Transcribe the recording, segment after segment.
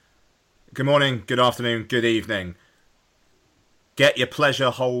Good morning, good afternoon, good evening. Get your pleasure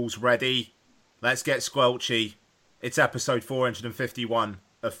holes ready. Let's get squelchy. It's episode 451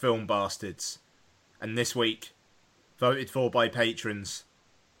 of Film Bastards. And this week, voted for by patrons,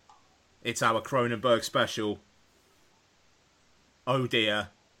 it's our Cronenberg special. Oh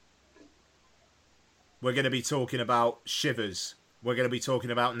dear. We're going to be talking about Shivers. We're going to be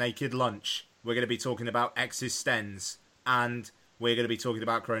talking about Naked Lunch. We're going to be talking about Existenz. And we're going to be talking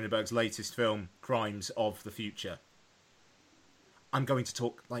about Cronenberg's latest film, Crimes of the Future. I'm going to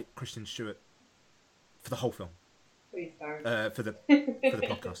talk like Kristen Stewart for the whole film. Please don't. For the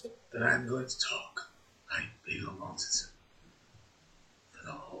podcast. Then I'm going to talk like Viggo Mortensen for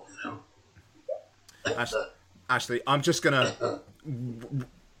the whole film. Ashley, I'm just gonna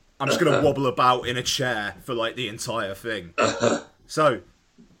wobble about in a chair for like the entire thing. So,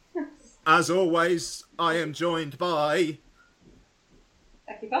 as always, I am joined by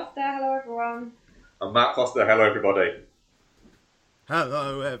Becky Foster, hello everyone. I'm Matt Foster, hello everybody.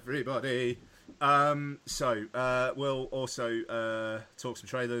 Hello everybody. We'll also talk some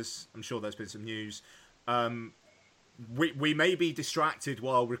trailers. I'm sure there's been some news. We may be distracted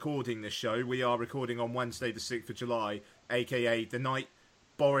while recording this show. We are recording on Wednesday the 6th of July, aka the night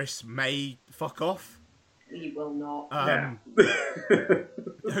Boris may fuck off. He will not.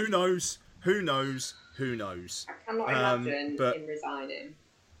 Who knows? Who knows? Who knows? I cannot imagine him resigning.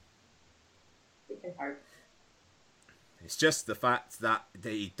 We can hope. It's just the fact that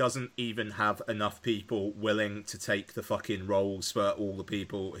he doesn't even have enough people willing to take the fucking roles for all the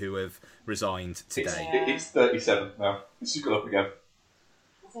people who have resigned today. It's 37 now. It's just gone up again.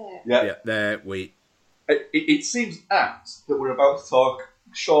 Is it? Yeah, there we... It seems apt that we're about to talk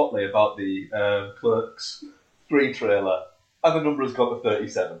shortly about the Clerks 3 trailer, and the number has gone to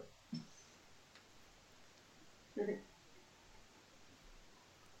 37.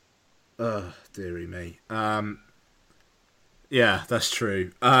 Dearie me. Yeah, that's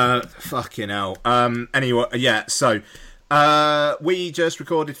true. Fucking hell. Anyway, yeah, so we just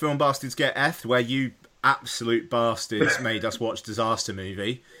recorded Film Bastards Get Effed, where you absolute bastards made us watch Disaster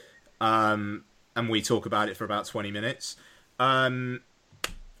Movie. And we talk about it for about 20 minutes. I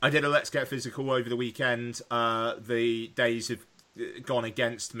did a Let's Get Physical over the weekend. The days have gone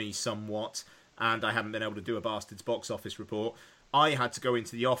against me somewhat, and I haven't been able to do a Bastards box office report. I had to go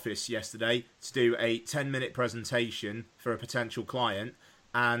into the office yesterday to do a 10-minute presentation for a potential client,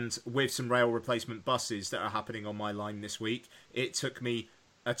 and with some rail replacement buses that are happening on my line this week, it took me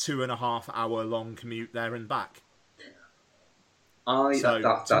a 2.5-hour long commute there and back.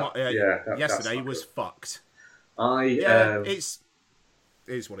 Yesterday was fucked. It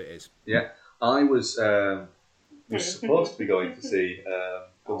is what it is. Yeah, I was supposed to be going to see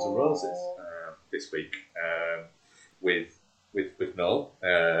Guns N' Roses this week with Noel,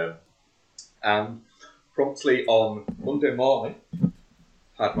 and promptly on Monday morning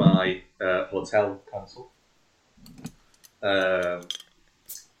had my hotel cancelled,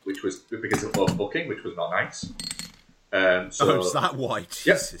 which was because of overbooking, which was not nice. Is that why?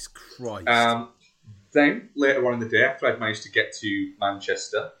 Jesus Christ. Then later on in the day, after I'd managed to get to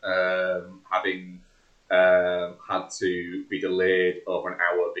Manchester, having had to be delayed over an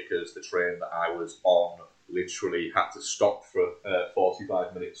hour because the train that I was on literally had to stop for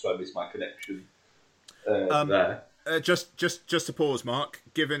 45 minutes, so I missed my connection there. Just to pause, Mark.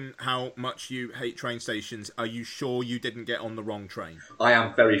 Given how much you hate train stations, are you sure you didn't get on the wrong train? I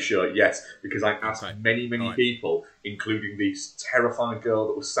am very sure, yes, because I asked many people, including this terrified girl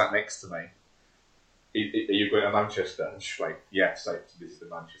that was sat next to me, are you going to Manchester? And she's like, yes, this is the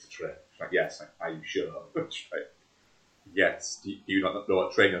Manchester train. She's like, yes, are you sure? She's like, yes, do you not know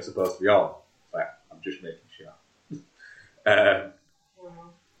what train you're supposed to be on? Like, I'm just making sure.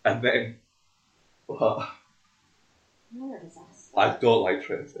 And then, I don't like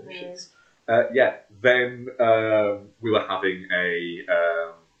train stations. Then we were having a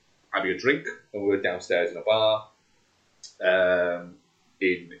drink, and we were downstairs in a bar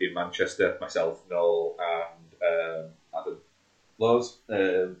in Manchester. Myself, Noel, and Adam Lowe's.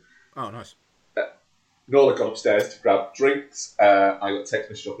 Oh, nice. Noel had gone upstairs to grab drinks. I got a text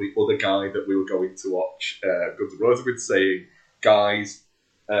message off the other guy that we were going to watch Guns N' Roses with saying, guys,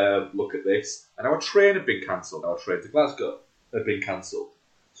 look at this. And our train had been cancelled. Our train to Glasgow had been cancelled.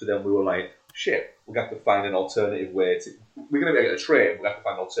 So then we were like, shit, we're going to have to find an alternative way to... We're going to get a train. We're going to have to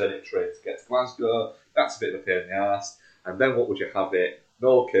find an alternative train to get to Glasgow. That's a bit of a pain in the arse. And then what would you have it?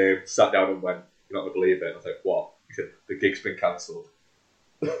 Noel came, sat down and went, you're not going to believe it. And I was like, what? He said, the gig's been cancelled.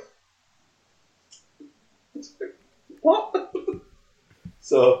 What?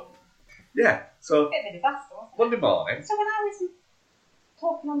 So, yeah. So, Monday morning. So when I was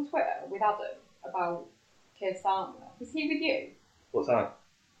talking on Twitter with Adam about Keir Starmer. Was he with you? What's that?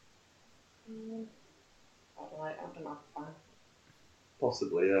 I don't know. Fine.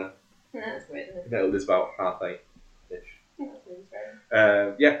 Possibly, yeah. That's weird, isn't it? It was about 8:30ish. That's really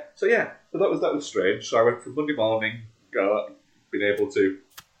strange. So that was strange. So I went from Monday morning, being able to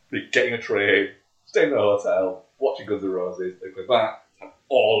be getting a train, staying in a hotel, watching Guns N' Roses, then going back, have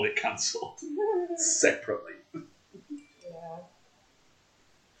all of it cancelled separately. Yeah.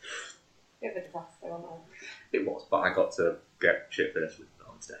 Bit of a disaster, wasn't It was, but I got to get shit faced with them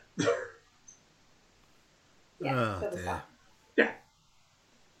instead. Yeah, Oh, so was dear. that. Yeah.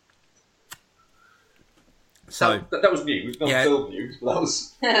 So, that was news, not Yeah. film news, but that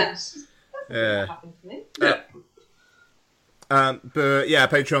was. yeah. What happened to me? Yeah. But yeah,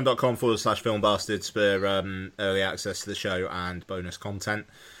 patreon.com/film bastards for early access to the show and bonus content.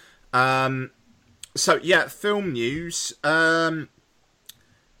 So yeah, film news. A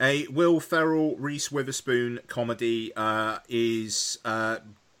Will Ferrell, Reese Witherspoon comedy has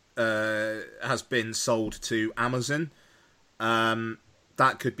been sold to Amazon.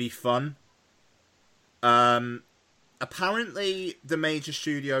 That could be fun. Apparently, the major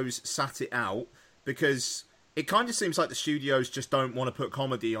studios sat it out because it kind of seems like the studios just don't want to put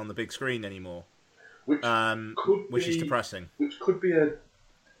comedy on the big screen anymore, Which is depressing. Which could be a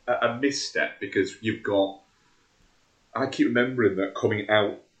misstep because you've got. I keep remembering that coming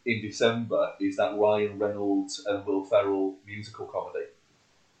out in December is that Ryan Reynolds and Will Ferrell musical comedy,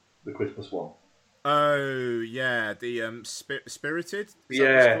 the Christmas one. Oh yeah, the Spirited. Is Yeah.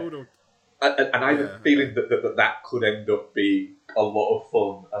 that what it's called? Or... And I have a feeling that could end up being a lot of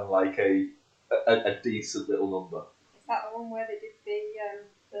fun and like a decent little number. Is that the one where they did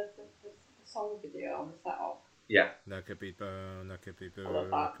the song video on the set off? Yeah. That could be bone. That could be bone. I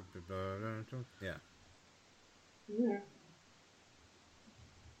love that. That could be bone. Yeah. Mm-hmm.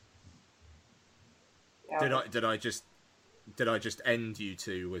 Yeah, Did I just end you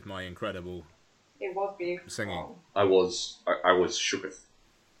two with my incredible It was beautiful. singing? I was shooketh.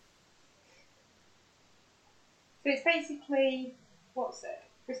 So it's basically, what's it?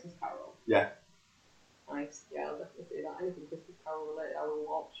 Christmas Carol. Yeah. Nice. Yeah, I'll definitely do that. Anything Christmas Carol related, I will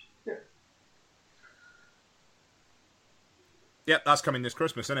watch. Yep, that's coming this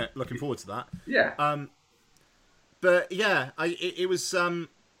Christmas, isn't it? Looking forward to that. Yeah. But yeah, it was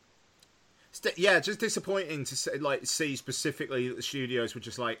just disappointing to see specifically that the studios were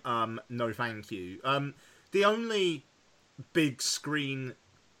just like, no, thank you. The only big screen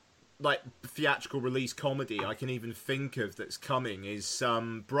theatrical release comedy I can even think of that's coming is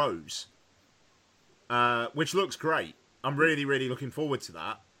Bros, which looks great. I'm really, really looking forward to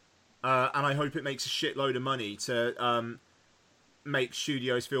that, and I hope it makes a shitload of money to make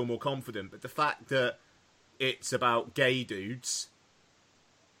studios feel more confident. But the fact that it's about gay dudes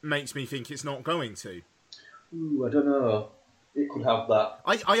makes me think it's not going to. Ooh, I don't know. It could have that.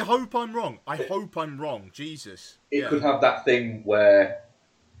 I hope I'm wrong. I hope I'm wrong. Jesus. It could have that thing where,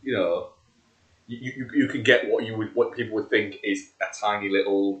 you know, you can get what people would think is a tiny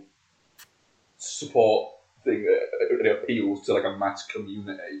little support thing that appeals to like a mass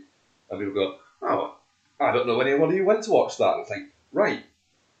community, and people go, "Oh, I don't know anyone who went to watch that." It's like, right,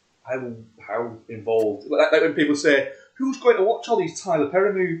 how involved? Like when people say, "Who's going to watch all these Tyler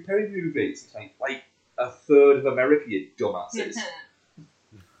Perry movies?" It's like a third of America, you dumbasses.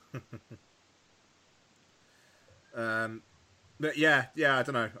 But yeah, I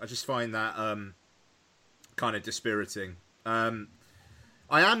don't know. I just find that kind of dispiriting.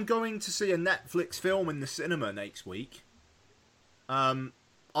 I am going to see a Netflix film in the cinema next week. I'm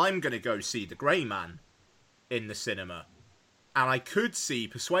going to go see The Grey Man in the cinema. And I could see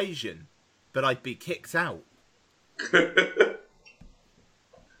Persuasion, but I'd be kicked out.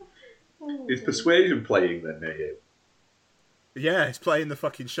 Is Persuasion playing then near you? Yeah, it's playing the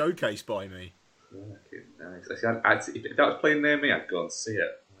fucking showcase by me. Okay, nice. If that was playing near me, I'd go and see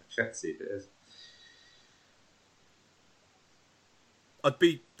it. I'd check to see if it is. I'd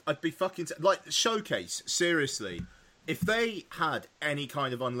be fucking showcase. Seriously, if they had any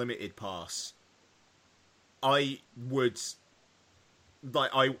kind of unlimited pass, I would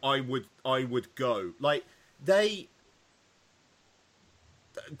go. They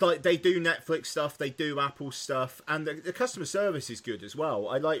do Netflix stuff, they do Apple stuff, and the customer service is good as well.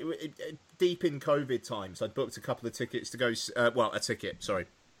 I like deep in COVID times, I'd booked a couple of tickets to go.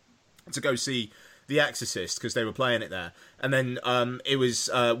 To go see The Exorcist because they were playing it there, and then it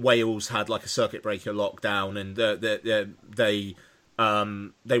was Wales had like a circuit breaker lockdown, and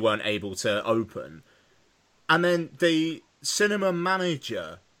they weren't able to open, and then the cinema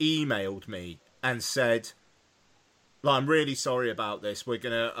manager emailed me and said, like, I'm really sorry about this. We're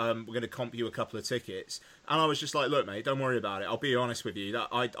gonna comp you a couple of tickets. And I was just like, look, mate, don't worry about it. I'll be honest with you, that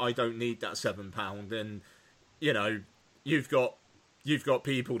I don't need that £7, and you know, you've got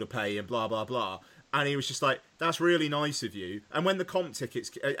people to pay and blah blah blah. And he was just like, that's really nice of you. And when the comp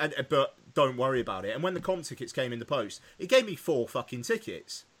tickets, but don't worry about it. And when the comp tickets came in the post, he gave me 4 fucking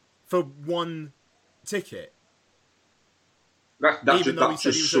tickets for 1 ticket. Even though he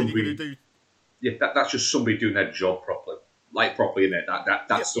said he was only going to do. Yeah, that's just somebody doing their job properly, isn't it?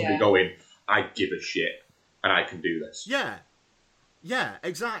 That's somebody going, I give a shit, and I can do this. Yeah,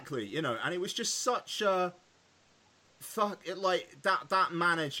 exactly. You know, and it was just such a that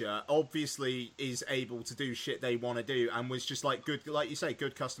manager obviously is able to do shit they want to do, and was just like good, like you say,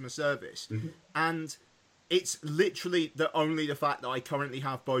 good customer service. Mm-hmm. And it's literally the fact that I currently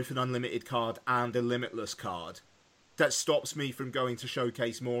have both an unlimited card and a limitless card that stops me from going to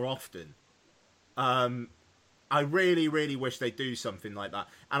Showcase more often. I really, really wish they'd do something like that.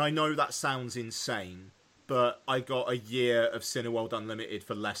 And I know that sounds insane, but I got a year of Cineworld Unlimited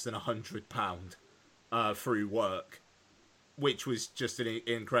for less than £100 through work, which was just an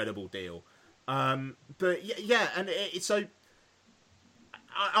incredible deal. But yeah, and it's so...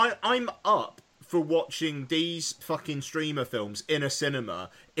 I'm up for watching these fucking streamer films in a cinema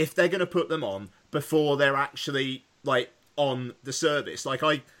if they're going to put them on before they're actually, like, on the service. Like,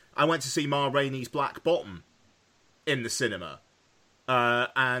 I went to see Ma Rainey's Black Bottom in the cinema,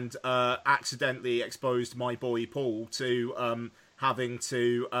 and accidentally exposed my boy Paul to having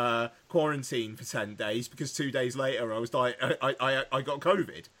to quarantine for 10 days because 2 days later I was like, I got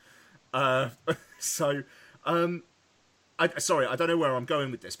COVID. Sorry, I don't know where I'm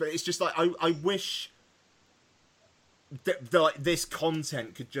going with this, but it's just like I wish that like this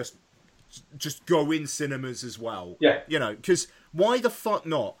content could just go in cinemas as well. Yeah, you know, because why the fuck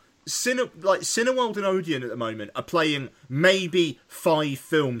not? Cineworld and Odeon at the moment are playing maybe 5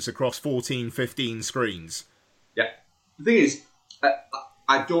 films across 14, 15 screens. Yeah. The thing is,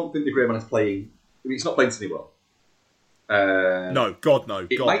 I don't think the Grey Man is playing... I mean, it's not playing Cineworld. No, God no.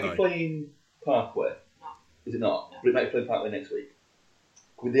 It might be playing Parkway. Is it not? No. But it might be playing Parkway next week.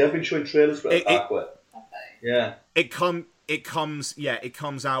 They have been showing trailers for Parkway. Yeah. It comes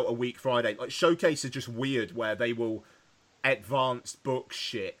out a week Friday. Like, Showcase are just weird where they will advanced book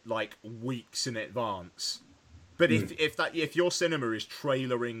shit like weeks in advance. But if your cinema is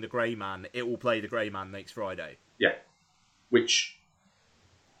trailering the Grey Man, it will play the Grey Man next Friday. Yeah, which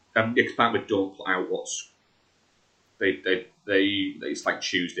expand with don't put out what's they it's like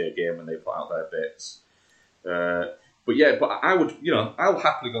Tuesday game when they put out their bits. But I would, I'll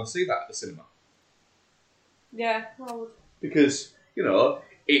happily go and see that at the cinema. Yeah, I would. Because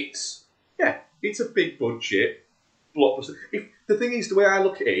it's a big budget blockbuster. If the thing is, the way I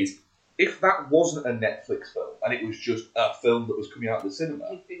look at it is, if that wasn't a Netflix film and it was just a film that was coming out of the cinema,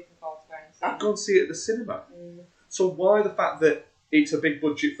 I'd go and see it at the cinema. So why the fact that it's a big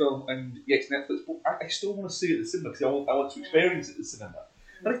budget film and it's Netflix, but I still want to see it at the cinema because I want to experience it at the cinema.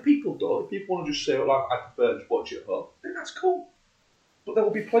 And if people don't, if people want to just say, well, I prefer to just watch it at home, then that's cool. But there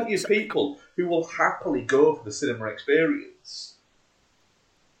will be plenty of people who will happily go for the cinema experience.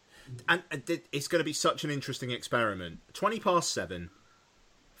 And it's going to be such an interesting experiment. 7:20,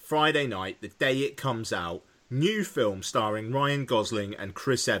 Friday night, the day it comes out, new film starring Ryan Gosling and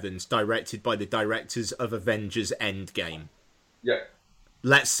Chris Evans, directed by the directors of Avengers Endgame. Yeah.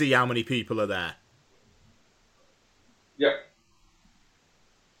 Let's see how many people are there. Yeah.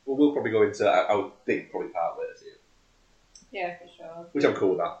 Well, we'll probably go into, I would think, probably part later to you. Yeah, for sure. Which I'm cool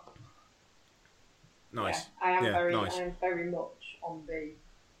with that. Nice. Yeah, I am nice. very much on the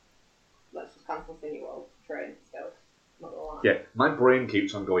let's just cancel Cineworld train still. Not gonna lie. Yeah, my brain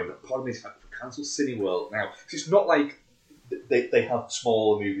keeps on going, but part of me is like, cancel Cineworld now. Because it's not like they have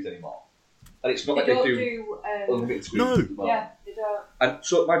smaller movies anymore. And it's not like they do unlimited screens as well. Yeah, they don't. And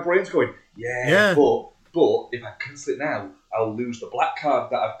so my brain's going, but if I cancel it now, I'll lose the black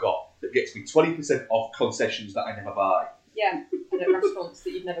card that I've got that gets me 20% off concessions that I never buy. Yeah, and at restaurants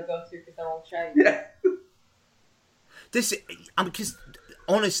that you'd never go to because they're all chains. Yeah. Because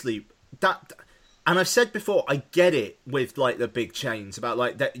honestly, that, and I've said before, I get it with like the big chains about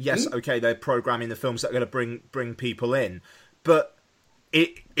like that. Yes, okay, they're programming the films that are going to bring people in, but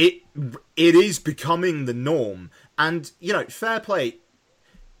it is becoming the norm. And fair play.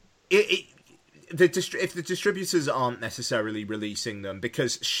 If the distributors aren't necessarily releasing them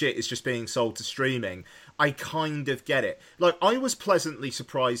because shit is just being sold to streaming, I kind of get it. Like, I was pleasantly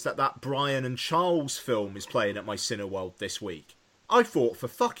surprised that Brian and Charles film is playing at my Cineworld this week. I thought for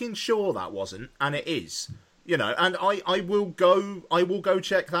fucking sure that wasn't, and it is. And I will go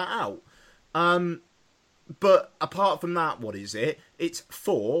check that out. But apart from that, what is it? It's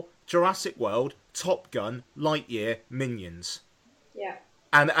 4 Jurassic World, Top Gun, Lightyear, Minions. Yeah.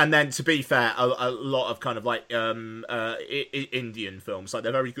 And then, to be fair, a lot of kind of like Indian films, like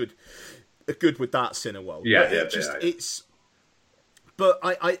they're very good with that Cineworld. Yeah, but it's. But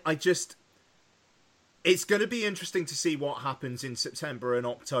I just, it's going to be interesting to see what happens in September and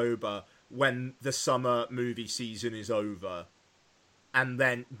October when the summer movie season is over, and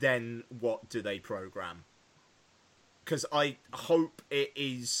then what do they program? Because I hope it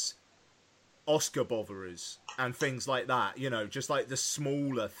is Oscar botherers and things like that, you know, just like the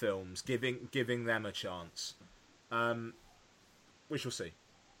smaller films, giving them a chance. We shall see.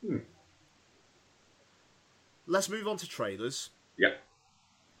 Let's move on to trailers. Yeah.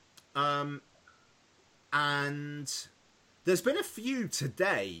 And there's been a few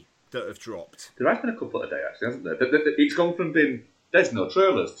today that have dropped. There has been a couple today, actually, hasn't there? It's gone from being, there's no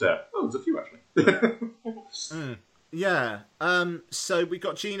trailers, to, there's a few, actually. Yeah. So we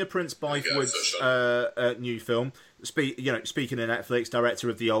got Gina Prince Bythewood's new film. Speaking of Netflix, director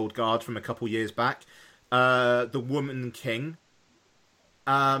of The Old Guard from a couple years back. The Woman King.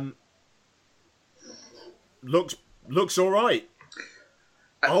 Looks all right.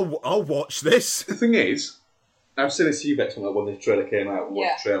 I'll watch this. The thing is, I've seen a few bits when the trailer came out. And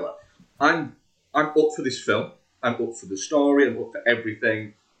watched the trailer. I'm up for this film. I'm up for the story. I'm up for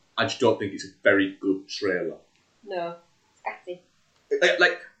everything. I just don't think it's a very good trailer. No, it's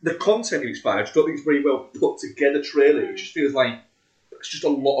like the content is fine. I just don't think it's very well put together trailer. It just feels like it's just a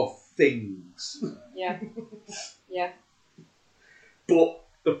lot of things. Yeah. Yeah. But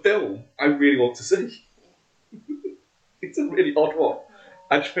the film, I really want to see. It's a really odd one.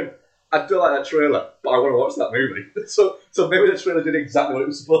 I don't like that trailer, but I want to watch that movie. So maybe the trailer did exactly what it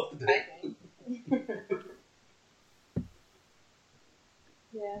was supposed to do.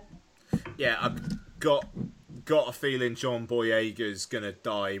 Yeah. Yeah, I've got a feeling John Boyega's gonna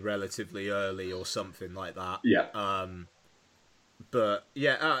die relatively early or something like that. Yeah. But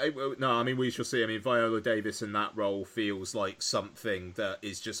yeah, no, I mean, we shall see. I mean, Viola Davis in that role feels like something that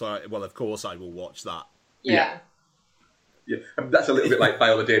is just like, well, of course I will watch that. Yeah. Yeah, I mean, that's a little bit like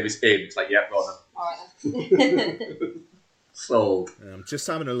Viola Davis in. It's like, yeah, go on Alright. sold. I'm just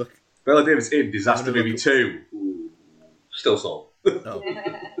having a look. Viola Davis in Disaster Movie 2. Ooh. Still sold. Oh.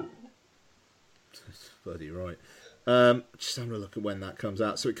 Bloody right. Just having a look at when that comes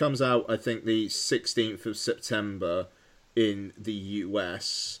out. So it comes out, I think, the 16th of September in the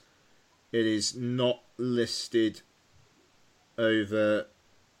US. It is not listed over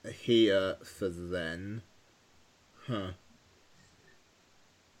here for then. Huh.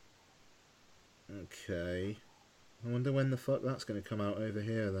 Okay. I wonder when the fuck that's going to come out over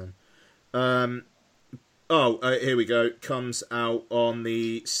here then. Here we go. Comes out on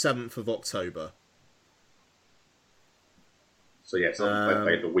the 7th of October. So yeah, so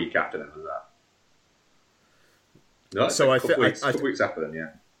like the week after then was that. No, so like a couple weeks after then,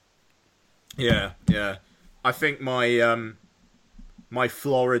 yeah. Yeah. I think my my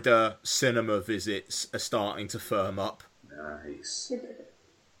Florida cinema visits are starting to firm up. Nice.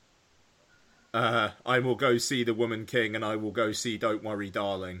 I will go see The Woman King, and I will go see Don't Worry,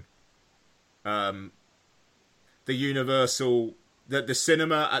 Darling. The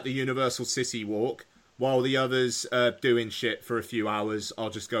cinema at the Universal City Walk, while the others are doing shit for a few hours, I'll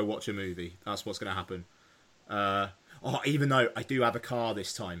just go watch a movie. That's what's going to happen. Even though I do have a car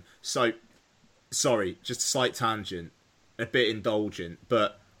this time. So, sorry, just a slight tangent. A bit indulgent,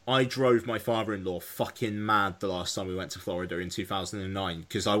 but I drove my father-in-law fucking mad the last time we went to Florida in 2009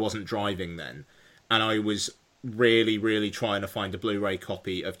 because I wasn't driving then, and I was really, really trying to find a Blu-ray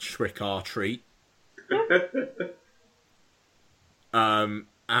copy of Trick or Treat. And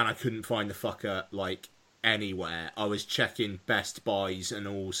I couldn't find the fucker, like, anywhere. I was checking Best Buys and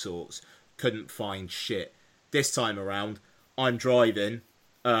all sorts. Couldn't find shit. This time around, I'm driving.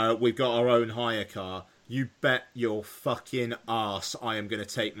 We've got our own hire car. You bet your fucking arse I am going to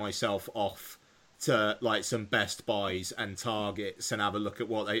take myself off to, like, some Best Buys and Targets and have a look at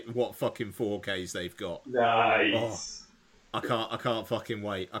what fucking 4Ks they've got. Nice. Oh, I can't fucking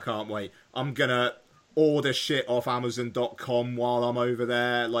wait. I can't wait. I'm going to order shit off Amazon.com while I'm over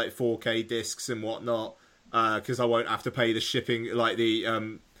there, like 4K discs and whatnot, because I won't have to pay the shipping, like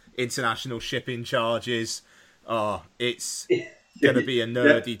the international shipping charges. Oh, it's going to be a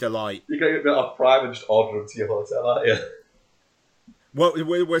nerdy delight. You're going to get off Prime and just order them to your hotel, aren't you? Well,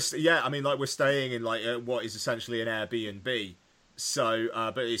 we're staying in like what is essentially an Airbnb, so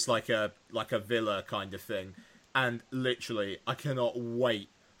but it's like a villa kind of thing, and literally I cannot wait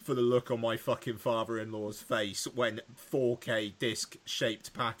for the look on my fucking father-in-law's face when 4K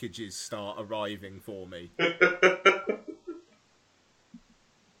disc-shaped packages start arriving for me.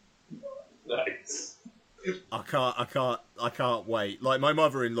 Nice. I can't wait. Like, my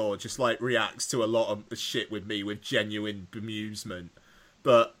mother-in-law just, like, reacts to a lot of shit with me with genuine bemusement.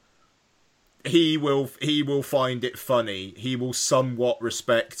 But he will find it funny. He will somewhat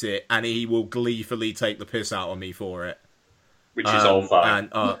respect it, and he will gleefully take the piss out of me for it. Which is all fine.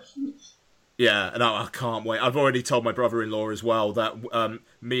 And, yeah, and I can't wait. I've already told my brother-in-law as well that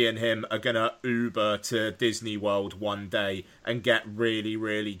me and him are going to Uber to Disney World one day and get really,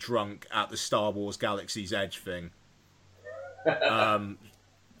 really drunk at the Star Wars Galaxy's Edge thing. Oh,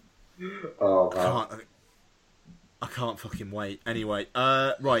 man. I can't fucking wait. Anyway,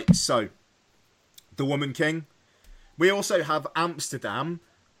 right, so The Woman King. We also have Amsterdam.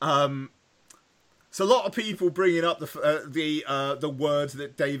 So a lot of people bringing up the word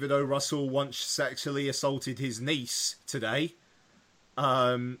that David O. Russell once sexually assaulted his niece today.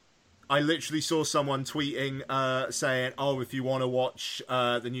 I literally saw someone tweeting saying, "Oh, if you want to watch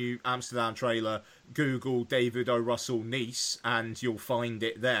the new Amsterdam trailer, Google David O. Russell niece, and you'll find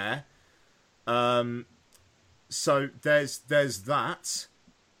it there." So there's that.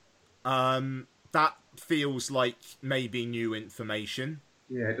 That feels like maybe new information.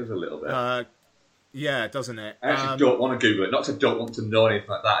 Yeah, it does a little bit. Yeah, doesn't it? I actually don't want to Google it. Not because I don't want to know anything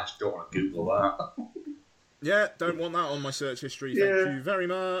like that. I just don't want to Google that. Yeah, don't want that on my search history. Thank you very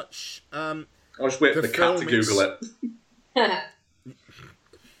much. I'll just wait for the cat to Google it.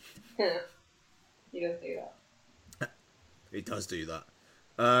 He does do that. It does do that.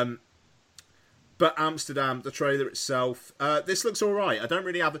 But Amsterdam, the trailer itself, this looks alright. I don't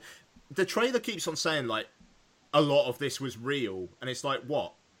really have... The trailer keeps on saying, like, a lot of this was real. And it's like,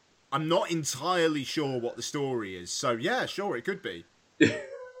 what? I'm not entirely sure what the story is. So, yeah, sure, it could be.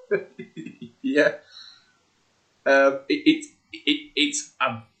 Yeah. It's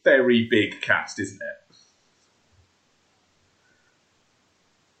a very big cast, isn't it?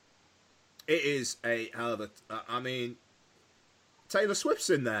 It is a hell of a... I mean, Taylor Swift's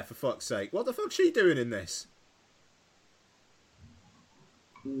in there, for fuck's sake. What the fuck's she doing in this?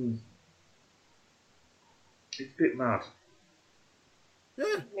 It's a bit mad.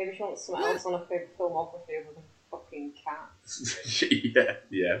 Yeah. Maybe she wants something else on her filmography other than fucking cats.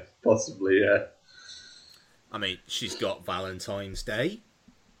 yeah, possibly, yeah. I mean, she's got Valentine's Day.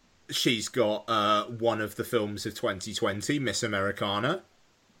 She's got one of the films of 2020, Miss Americana.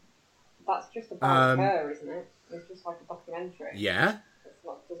 That's just about her, isn't it? It's just like a documentary. Yeah.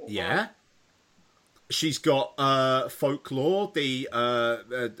 Doesn't Yeah. count. She's got Folklore, the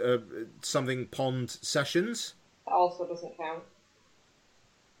something Pond Sessions. That also doesn't count.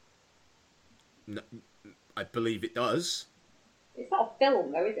 No, I believe it does. It's not a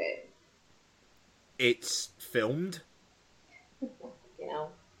film, though, is it? It's filmed. You know,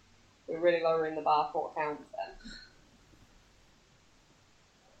 we're really lowering the bar for what counts then.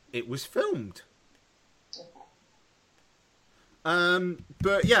 It was filmed. Okay.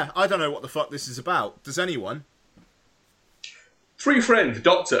 But yeah, I don't know what the fuck this is about. Does anyone? Three friends, a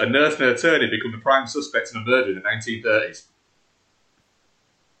doctor, a nurse, and an attorney become the prime suspects in a murder in the 1930s.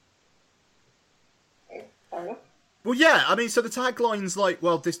 Fair enough. Well, yeah, I mean, so the tagline's like,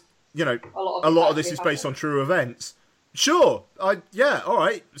 well, this, you know, a lot of this is based on true events. Sure, yeah, all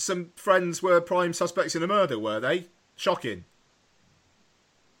right. Some friends were prime suspects in a murder, were they? Shocking.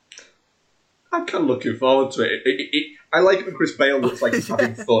 I'm kind of looking forward to it. I like it when Chris Bale looks like he's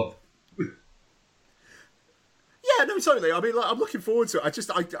having fun. Yeah, no, totally. I mean, like, I'm looking forward to it.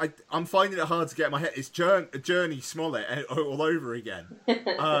 I'm finding it hard to get in my head. It's Journey Smollett all over again.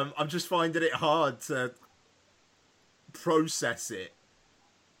 I'm just finding it hard to process it.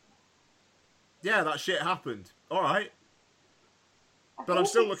 Yeah, that shit happened. All right. But I'm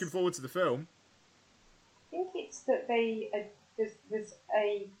still looking forward to the film. I think it's that there's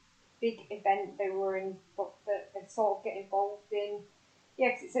a big event they were in, that they sort of get involved in. Yeah,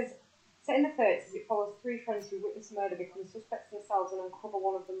 because it says, set in the 30s, it follows three friends who witness a murder, become suspects themselves, and uncover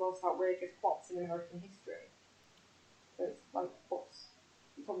one of the most outrageous plots in American history. So it's like,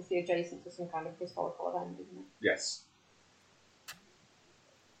 it's obviously adjacent to some kind of historical event, isn't it? Yes.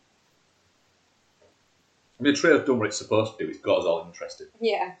 I mean, the trailer's done what it's supposed to do. It's got us all interested.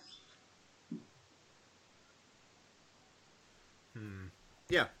 Yeah.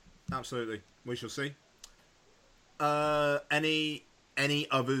 Yeah, absolutely. We shall see. Any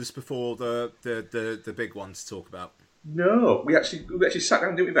others before the big one to talk about? No, we actually sat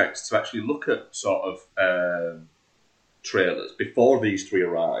down, didn't we, Vex, to actually look at sort of trailers before these three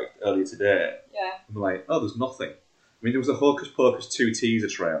arrived earlier today. Yeah. And we're like, oh, there's nothing. mean, there was a Hocus Pocus 2 teaser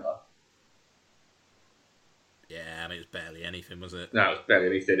trailer. Yeah, I mean, it was barely anything, was it? No, it was barely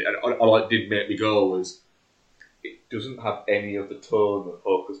anything. And all it did make me go was, it doesn't have any of the tone of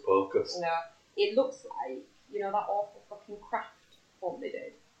Hocus Pocus. No, it looks like, that awful fucking craft one they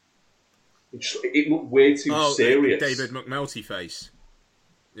did. It looked way too serious. David McNulty face.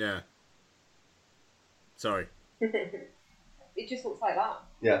 Yeah. Sorry. It just looks like that.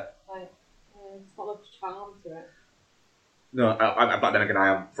 Yeah. Like, it's not much charm to it. No, but then again, I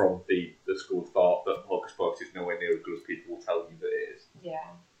am from the school of thought that Hocus Pocus is nowhere near as good as people will tell you that it is.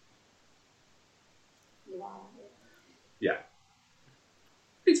 Yeah. You are. Yeah.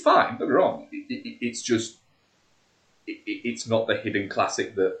 It's fine, don't get me wrong. It's just... It's not the hidden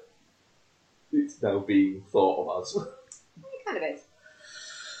classic that it's now being thought of as. It kind of is.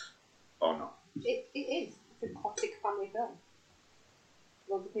 Oh, no. It is. It's a classic family film.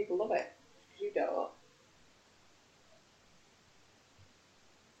 Loads of people love it. You don't.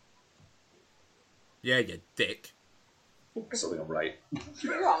 Yeah, you dick. Something I'm right.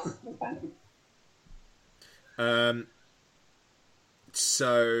 You're wrong. That's fine.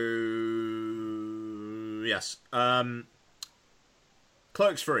 So yes.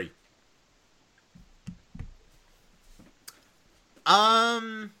 Clerks 3.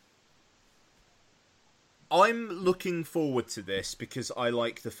 I'm looking forward to this because I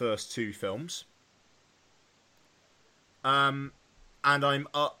like the first 2 films. And I'm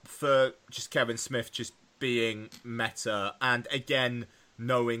up for just Kevin Smith just being meta and again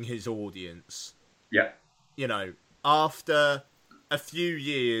knowing his audience. Yeah. After a few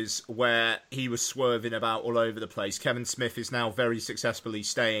years where he was swerving about all over the place, Kevin Smith is now very successfully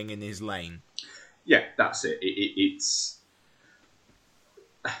staying in his lane. Yeah, that's it. It's...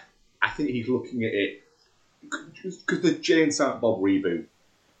 I think he's looking at it... Because the Jay and Silent Bob reboot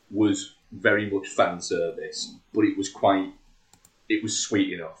was very much fan service, but it was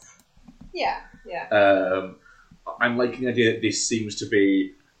sweet enough. Yeah, yeah. I'm liking the idea that this seems to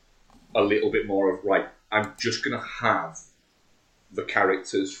be a little bit more of, right, I'm just going to have the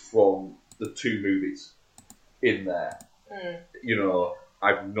characters from the 2 movies in there.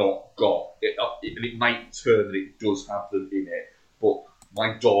 I've not got it, and it might turn that it does have them in it, but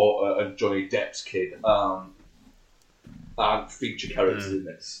my daughter and Johnny Depp's kid aren't feature characters in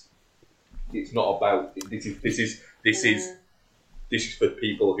this. It's not about this is for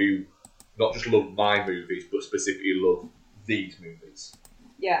people who not just love my movies, but specifically love these movies.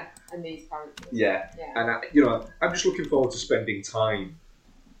 Yeah, and these characters. Yeah. And I'm just looking forward to spending time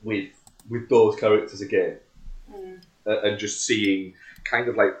with those characters again, and just seeing kind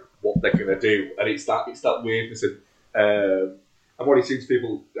of like what they're gonna do. And it's that weirdness, and I've already seen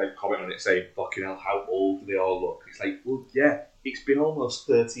people like comment on it saying, "Fucking hell, how old do they all look?" It's like, well, yeah, it's been almost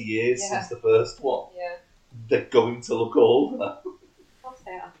 30 years since the first one. Yeah. They're going to look older. Of course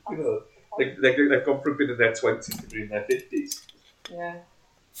they are. They've gone from being in their 20s to being in their 50s. Yeah.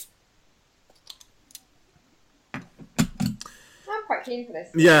 I'm quite keen for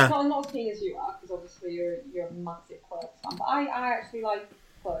this. Yeah. Not as keen as you are, because obviously you're a massive Clerks fan, but I actually like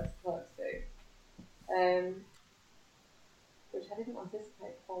Clerks too. Which I didn't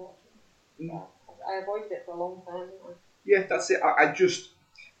anticipate before watching. So I avoided it for a long time, didn't I? Yeah, that's it.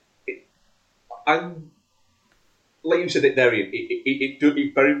 I'm like you said, Darian.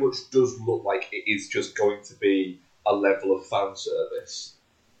 It very much does look like it is just going to be a level of fan service,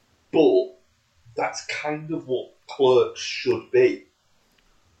 but that's kind of what Clerks should be.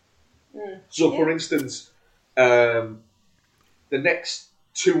 So, for instance, the next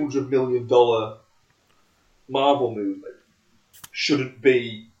 $200 million Marvel movie shouldn't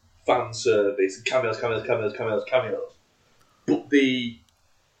be fan service, cameos, but the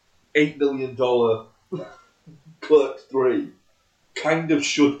 $8 million Clerks 3 kind of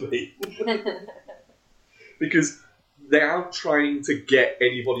should be. Because they aren't trying to get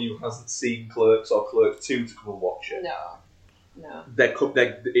anybody who hasn't seen Clerks or Clerks 2 to come and watch it. No.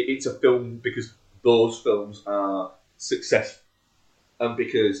 It's a film because those films are successful, and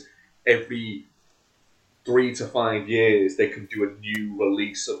because every 3 to 5 years they can do a new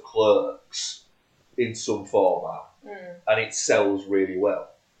release of Clerks in some format, and it sells really well.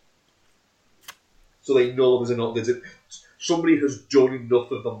 So they know somebody has done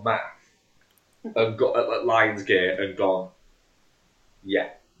enough of the math and got at Lionsgate and gone, yeah,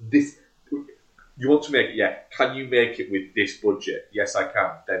 this. You want to make it? Yeah. Can you make it with this budget? Yes, I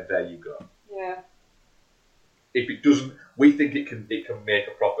can. Then there you go. Yeah. If it doesn't, we think it can make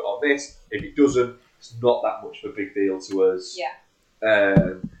a profit on this. If it doesn't, it's not that much of a big deal to us. Yeah.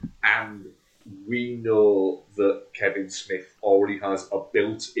 And we know that Kevin Smith already has a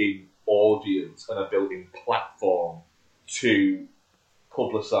built-in audience and a built-in platform to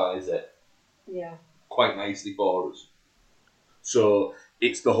publicise it Yeah. quite nicely for us. So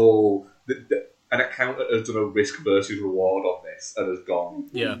it's the whole... an accountant has done a risk versus reward on this and has gone,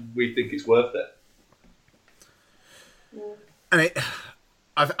 Yeah. we think it's worth it. And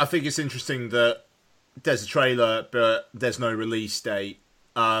I think it's interesting that there's a trailer, but there's no release date.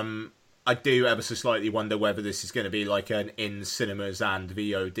 I do ever so slightly wonder whether this is going to be like an in cinemas and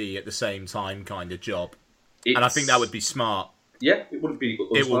VOD at the same time kind of job. And I think that would be smart. Yeah, it wouldn't be.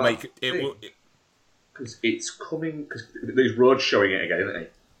 It will make it will. Because it's coming. Because there's Road showing it again, isn't he?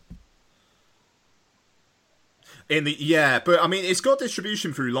 But I mean, it's got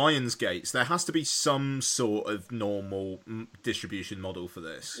distribution through Lionsgate. There has to be some sort of normal distribution model for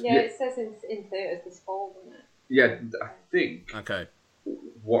this. Yeah, it says in theatres this fall, doesn't it? Yeah, I think. Okay.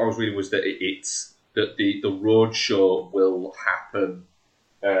 What I was reading was that it's that the road show will happen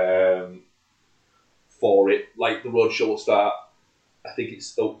for it. Like the road show will start. I think it's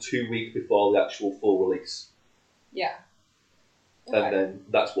still 2 weeks before the actual full release. Yeah. And then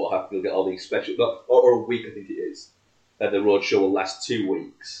that's what happens. You'll get all these special, or a week, I think it is. And the road show will last 2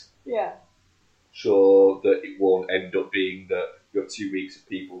 weeks. Yeah. So that it won't end up being that you have 2 weeks of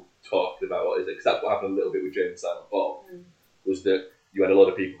people talking about what is it. Because that's what happened a little bit with Jay and Silent Bob. Was that you had a lot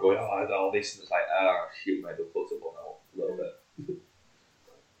of people going, oh, I did all this, and it's like, shoot, I just fucked up on that a little bit.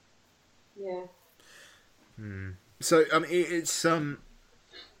 Yeah. So I mean, it's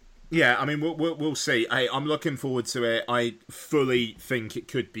yeah. I mean, we'll see. I'm looking forward to it. I fully think it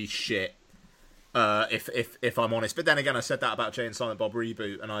could be shit. If I'm honest, but then again, I said that about Jay and Silent Bob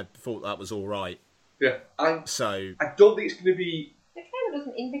reboot, and I thought that was all right. Yeah, I don't think it's going to be. It kind of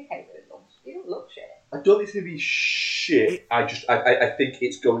doesn't indicate that it doesn't look shit. I don't think it's going to be shit. I think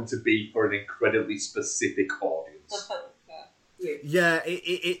it's going to be for an incredibly specific audience. Yeah,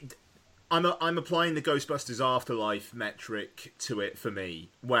 I'm applying the Ghostbusters Afterlife metric to it for me,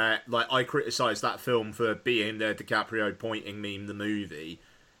 where like I criticised that film for being the DiCaprio pointing meme the movie.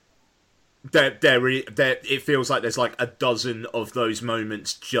 There, it feels like there's like a dozen of those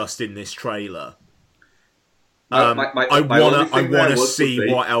moments just in this trailer. I want to see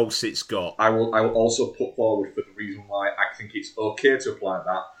what else it's got. I will also put forward for the reason why I think it's okay to apply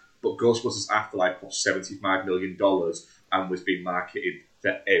that, but Ghostbusters Afterlife cost $75 million and was being marketed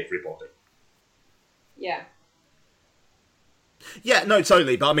to everybody. Yeah. Yeah, no,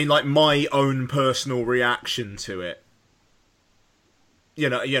 totally. But I mean, like my own personal reaction to it. You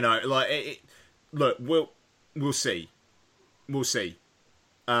know, like look, we'll see.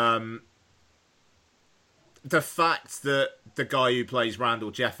 The fact that the guy who plays Randall,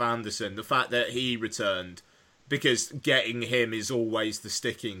 Jeff Anderson, the fact that he returned, because getting him is always the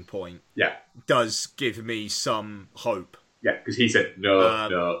sticking point. Yeah, does give me some hope. Yeah, because he said no,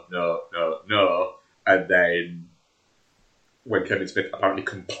 and then when Kevin Smith apparently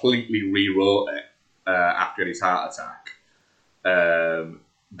completely rewrote it after his heart attack,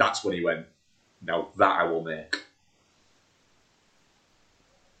 that's when he went, "Now that I will make."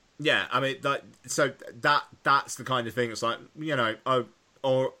 Yeah, I mean, that's the kind of thing. It's like, you know,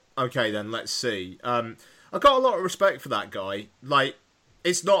 okay then, let's see. I got a lot of respect for that guy. Like,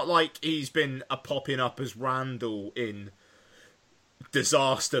 it's not like he's been popping up as Randall in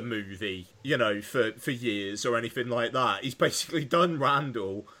Disaster movie, you know, for years or anything like that. He's basically done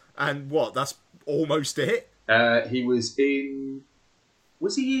Randall, and that's almost it. He was in.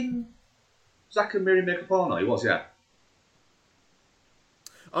 Was he in Zack and Miri Make a Porno? He was, yeah.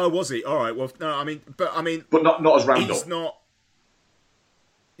 Oh, was he? All right. Well, no, but not as Randall. He's not.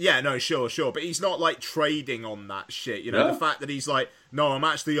 Yeah, no, sure, but he's not like trading on that shit. You know, The fact that he's like, no, I'm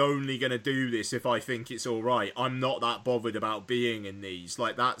actually only going to do this if I think it's all right. I'm not that bothered about being in these.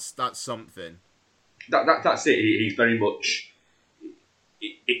 Like, that's something. That's it. He's very much.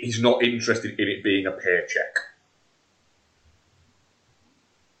 He's not interested in it being a paycheck.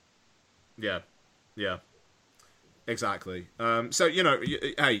 Yeah. Exactly. So you know,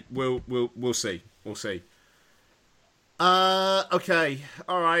 hey, we'll see. Okay.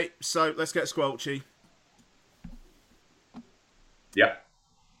 All right. So let's get squelchy. Yeah.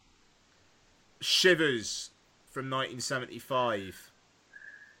 Shivers from 1975.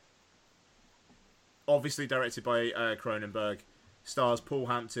 Obviously directed by Cronenberg. Stars Paul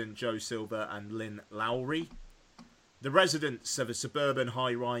Hampton, Joe Silver, and Lynn Lowry. The residents of a suburban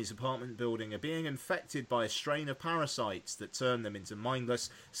high-rise apartment building are being infected by a strain of parasites that turn them into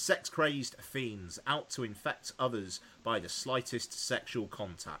mindless, sex-crazed fiends out to infect others by the slightest sexual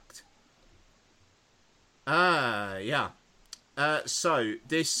contact. Yeah. So,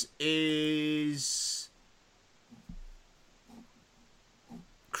 this is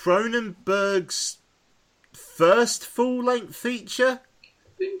Cronenberg's first full-length feature.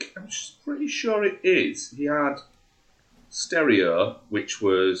 I'm just pretty sure it is. He had Stereo, which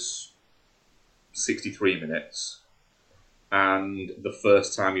was 63 minutes, and the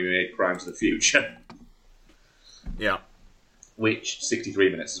first time he made Crimes of the Future, Yeah. which 63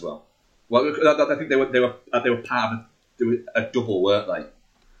 minutes as well. Well, I think they were part of a double, weren't they?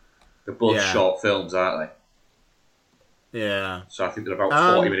 They're both short films, aren't they? Yeah. So I think they're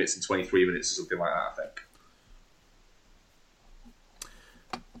about 40 minutes and 23 minutes or something like that, I think.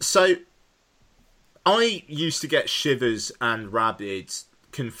 So, I used to get Shivers and Rabid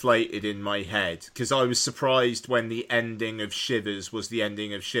conflated in my head, because I was surprised when the ending of Shivers was the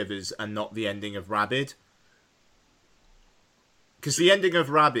ending of Shivers and not the ending of Rabid. Because the ending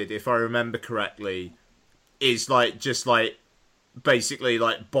of Rabid, if I remember correctly, is like just like basically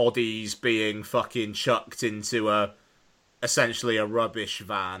like bodies being fucking chucked into essentially a rubbish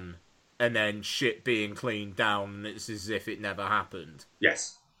van, and then shit being cleaned down, and it's as if it never happened.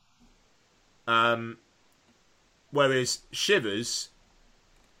 Yes. Whereas Shivers,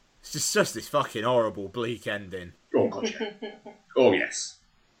 it's just this fucking horrible, bleak ending. Oh, God, yeah. Oh, yes.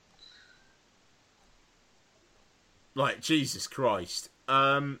 Like, Jesus Christ.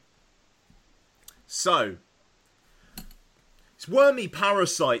 So, it's wormy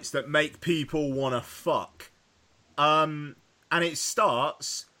parasites that make people want to fuck. And it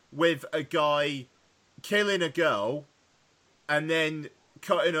starts with a guy killing a girl and then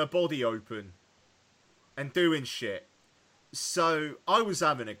cutting her body open and doing shit. So, I was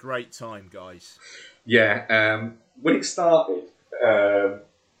having a great time, guys. Yeah, when it started, I've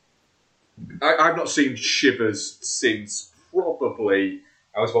not seen Shivers since probably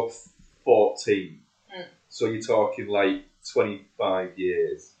I was about 14. So you're talking like 25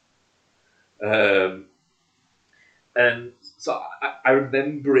 years. And so I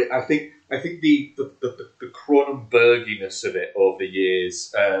remember it. I think the Cronenberginess of it over the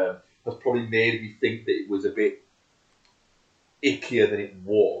years has probably made me think that it was a bit ickier than it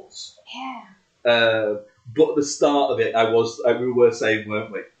was. Yeah. But at the start of it, we were saying,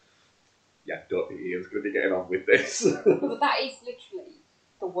 weren't we? Yeah, I don't think Ian's going to be getting on with this. But that is literally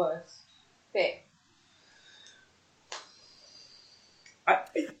the worst bit.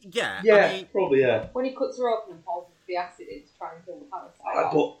 Yeah, yeah, I mean, probably, yeah. When he cuts her open and pours the acid in to try and kill the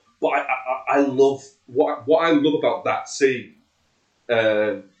parasite. But I love what I love about that scene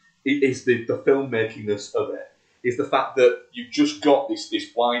is the filmmakingness of it. Is the fact that you've just got this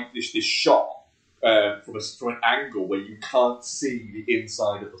shot from an angle where you can't see the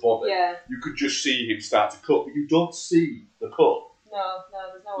inside of the body. Yeah. You could just see him start to cut, but you don't see the cut. No,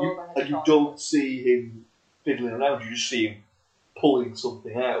 there's no overhead And you shot. don't see him fiddling around. You just see him pulling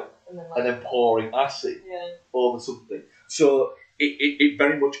something out and then pouring acid over something. So it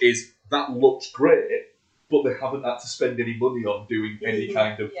very much is, that looks great, but they haven't had to spend any money on doing any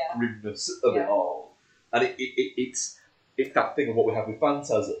kind of grimness of it all. And it's that thing of what we have with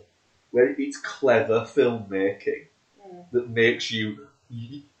Phantasm, where it's clever filmmaking that makes you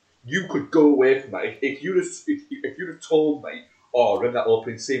could go away from that. If you'd have told me, oh, remember that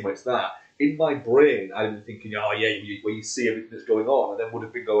opening scene where it's that, in my brain I'd have been thinking, oh yeah, where you see everything that's going on, and then would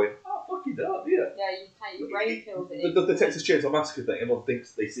have been going, oh fucking hell, yeah. Yeah, your brain killed it. The Texas Chainsaw Massacre thing, everyone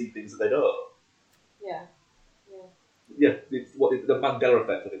thinks they see things that they don't. Yeah. Yeah, it's the Mandela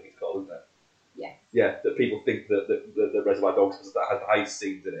effect, I think it's called, isn't it? Yeah. Yeah, that people think that the Reservoir Dogs has heist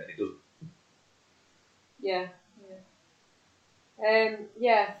scenes in it, and it doesn't. Yeah.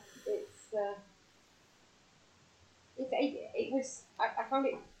 It was. I found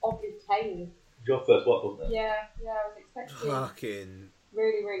it oddly tame. Your first watch, wasn't it? Yeah. I was expecting fucking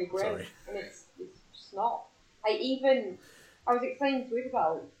really, really grim, sorry. and it's just not. I was explaining to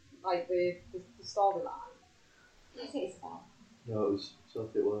Isabel like the storyline. I think it's about. No, it was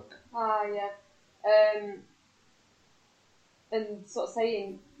something at work. Yeah. And sort of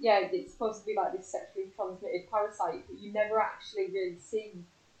saying, it's supposed to be like this sexually transmitted parasite, but you never actually really see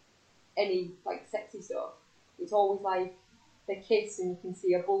any like sexy stuff. It's always like they kiss and you can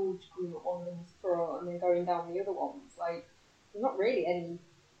see a bulge coming up one of them's throat and then going down the other ones. Like, there's not really any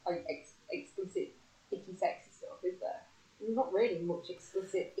like explicit icky sexy stuff, is there? There's not really much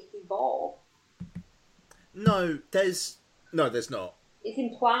explicit icky gore. No, there's not. It's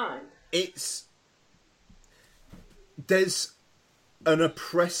implied. There's an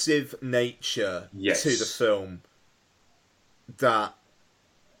oppressive nature Yes. to the film that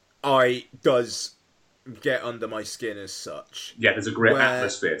does get under my skin as such. Yeah, there's a great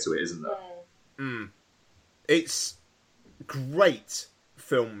atmosphere to it, isn't there? It's great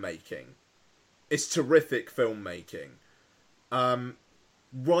filmmaking. It's terrific filmmaking.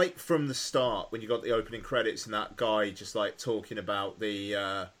 right from the start, when you got the opening credits and that guy just like talking about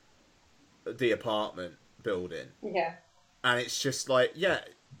the apartment building, Yeah. and it's just like, yeah,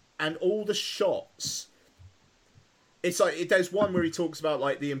 and all the shots. It's like there's one where he talks about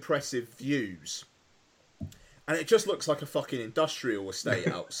like the impressive views, and it just looks like a fucking industrial estate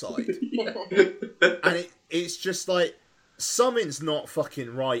outside. And it's just like, something's not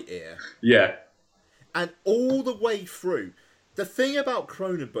fucking right here. Yeah. And all the way through, the thing about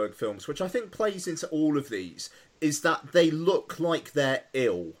Cronenberg films, which I think plays into all of these, is that they look like they're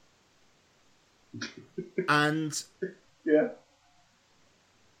ill. And Yeah.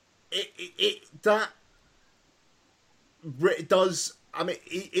 it does. I mean,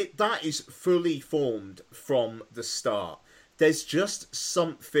 that is fully formed from the start. There's just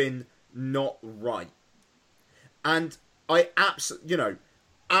something not right, and I absolutely,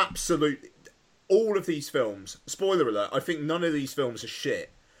 all of these films. Spoiler alert! I think none of these films are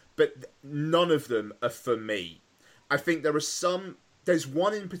shit, but none of them are for me. I think there are some. There's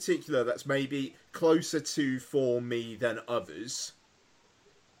one in particular that's maybe closer to for me than others,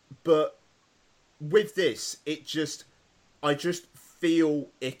 but with this, I just feel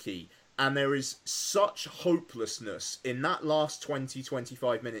icky, and there is such hopelessness in that last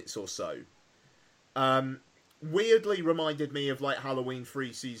 20-25 minutes or so. Weirdly reminded me of like Halloween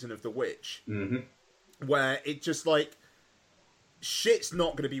 3 Season of the Witch, where it just like, shit's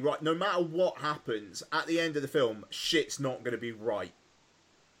not going to be right. No matter what happens at the end of the film, shit's not going to be right.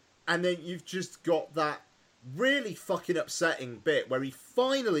 And then you've just got that really fucking upsetting bit where he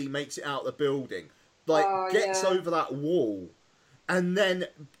finally makes it out the building, like gets over that wall, and then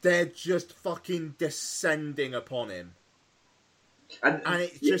they're just fucking descending upon him. And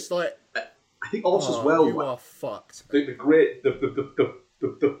it's just like, I think also as well, you are fucked. The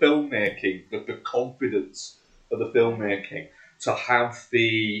filmmaking, the confidence of the filmmaking to have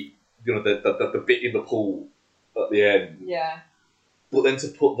the bit in the pool at the end, but then to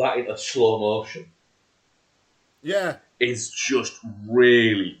put that into slow motion, is just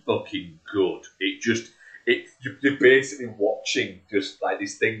really fucking good. You're basically watching just like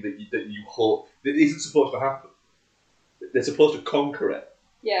this thing that you hope that isn't supposed to happen. They're supposed to conquer it.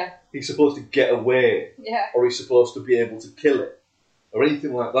 Yeah. He's supposed to get away. Yeah. Or he's supposed to be able to kill it. Or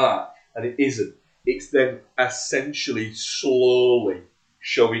anything like that. And it isn't. It's then essentially slowly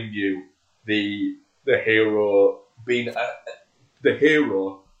showing you the hero being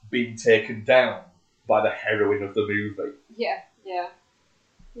taken down by the heroine of the movie. Yeah.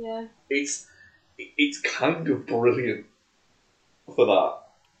 It's kind of brilliant for that.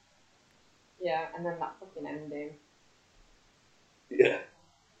 Yeah, and then that fucking ending. Yeah.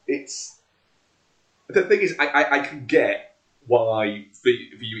 The thing is, I can get why for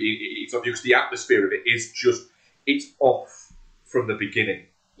you it's obvious, because the atmosphere of it is just, it's off from the beginning.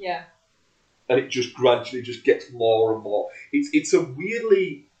 Yeah. And it just gradually just gets more and more. It's a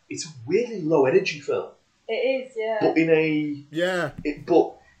weirdly low energy film. It is, yeah. But in a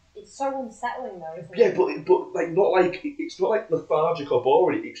it's so unsettling though, isn't it? Yeah, but like not like it's not like lethargic or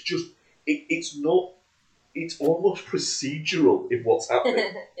boring. It's just it's not. It's almost procedural in what's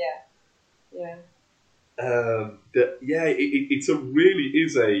happening. Yeah. It's a really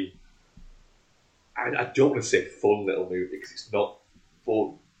is a. I don't want to say fun little movie because it's not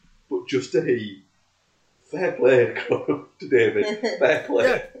fun, but just a fair play to David. Fair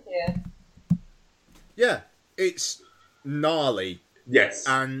play. Yeah, it's gnarly. Yes,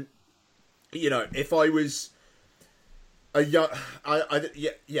 and if I was a young,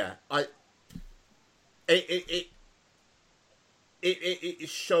 it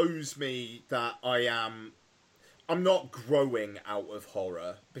shows me that I'm not growing out of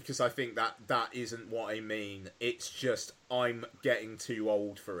horror, because I think that isn't what I mean. It's just I'm getting too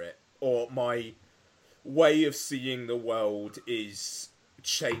old for it, or my way of seeing the world is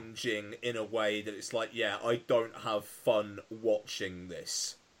changing in a way that it's like, I don't have fun watching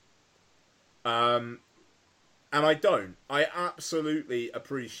this. And I don't. I absolutely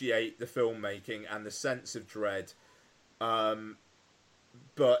appreciate the filmmaking and the sense of dread, but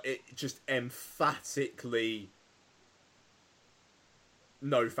it just emphatically,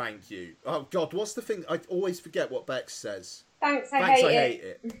 no thank you. Oh God, what's the thing? I always forget what Bex says. Thanks, I hate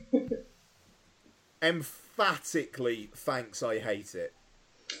it. Emphatically, thanks, I hate it.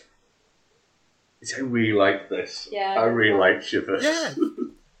 I really like this. Yeah, I really like Shivers. Yeah.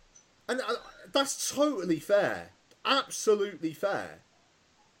 And that's totally fair. Absolutely fair.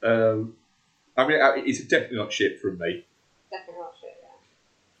 I mean, it's definitely not shit from me. Definitely not shit,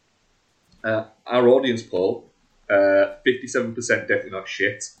 yeah. Our audience poll, 57% definitely not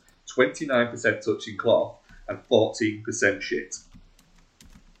shit, 29% touching cloth, and 14% shit.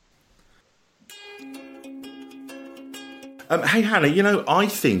 Hey, Hannah, I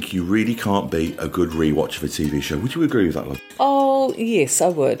think you really can't beat a good rewatch of a TV show. Would you agree with that, love? Oh, yes, I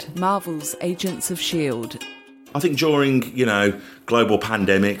would. Marvel's Agents of S.H.I.E.L.D. I think during, global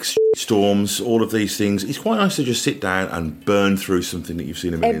pandemics, storms, all of these things, it's quite nice to just sit down and burn through something that you've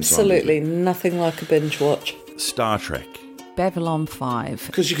seen a million times. Absolutely, nothing like a binge watch. Star Trek. Babylon 5.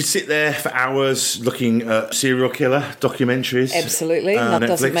 Because you could sit there for hours looking at serial killer documentaries. Absolutely, that Netflix.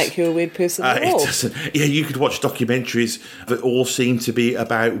 doesn't make you a weird person at all. It doesn't. Yeah, you could watch documentaries that all seem to be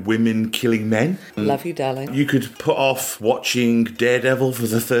about women killing men. Love you, darling. You could put off watching Daredevil for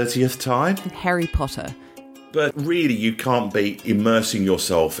the 30th time. Harry Potter. But really, you can't beat immersing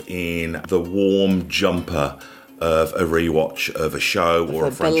yourself in the warm jumper of a rewatch of a show or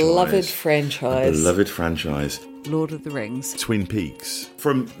a franchise. Beloved franchise. A beloved franchise. Lord of the Rings. Twin Peaks.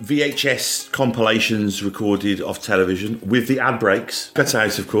 From VHS compilations recorded off television, with the ad breaks, cut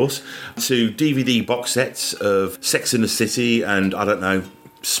out of course, to DVD box sets of Sex and the City and, I don't know,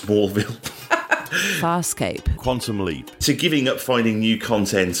 Smallville. Farscape. Quantum Leap. To giving up finding new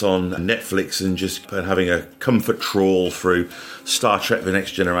content on Netflix and just having a comfort trawl through Star Trek The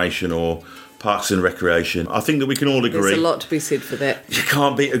Next Generation or Parks and Recreation. I think that we can all agree. There's a lot to be said for that. You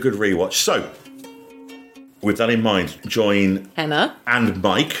can't beat a good rewatch. So, with that in mind, join Hannah and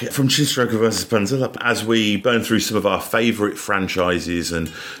Mike from Chinstroker vs. Punter as we burn through some of our favourite franchises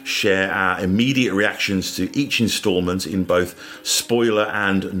and share our immediate reactions to each instalment in both spoiler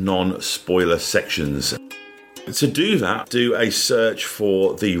and non-spoiler sections. To do that, do a search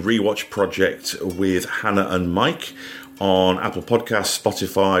for the Rewatch Project with Hannah and Mike on Apple Podcasts,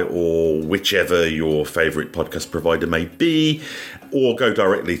 Spotify, or whichever your favourite podcast provider may be, or go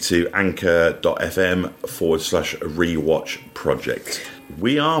directly to anchor.fm/rewatch project.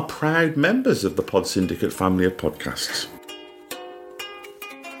 We are proud members of the Pod Syndicate family of podcasts.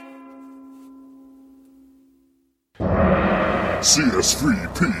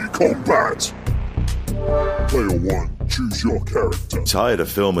 CS3P Combat. Player 1, choose your character. Tired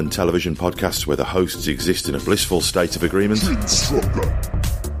of film and television podcasts where the hosts exist in a blissful state of agreement? Chinstroker.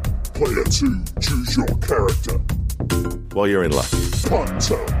 Player 2, choose your character. Well, you're in luck.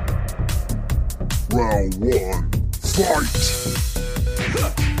 Punter. Round 1, fight!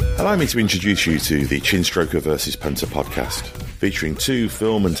 Allow me to introduce you to the Chinstroker vs. Punter podcast, featuring two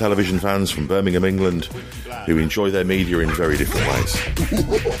film and television fans from Birmingham, England, who enjoy their media in very different ways.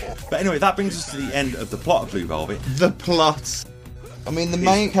 But anyway, that brings us to the end of the plot of Blue Velvet. The plot. I mean, the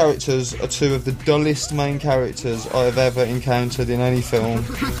main characters are two of the dullest main characters I have ever encountered in any film.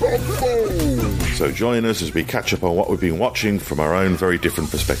 So join us as we catch up on what we've been watching from our own very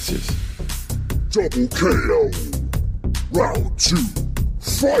different perspectives. Double KO. Round 2,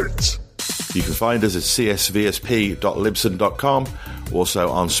 fight! You can find us at csvsp.libsyn.com, also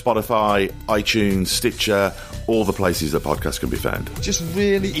on Spotify, iTunes, Stitcher, all the places that podcasts can be found. Just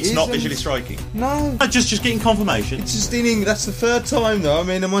really It's not visually striking. No. Just getting confirmation. It's just that's the third time though. I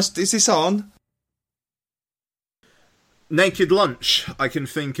mean, is this on? Naked Lunch. I can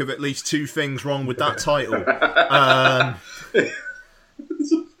think of at least two things wrong with that title.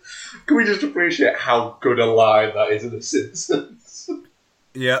 Can we just appreciate how good a line that is in The Simpsons?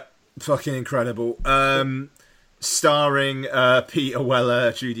 Yeah, fucking incredible. Starring Peter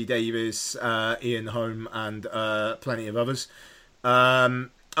Weller, Judy Davis, Ian Holm, and plenty of others.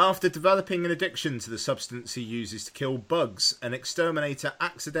 After developing an addiction to the substance he uses to kill bugs, an exterminator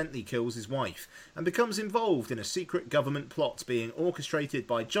accidentally kills his wife and becomes involved in a secret government plot being orchestrated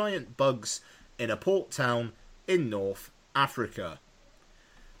by giant bugs in a port town in North Africa.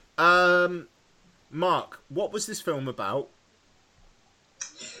 Mark, what was this film about?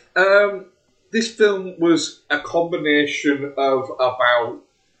 This film was a combination of about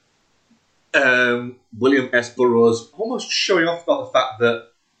William S. Burroughs almost showing off about the fact that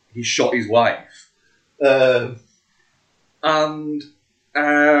he shot his wife, and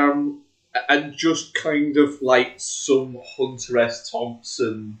just kind of like some Hunter S.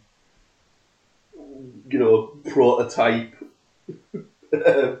 Thompson, prototype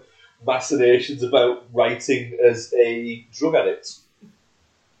machinations about writing as a drug addict.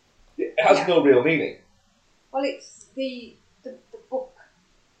 It has no real meaning. Well, it's the book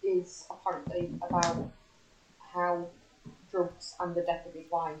is apparently about how drugs and the death of his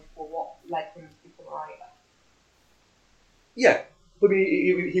wife were what led him to become a writer. Yeah, but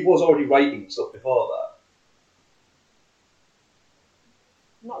he was already writing stuff before that.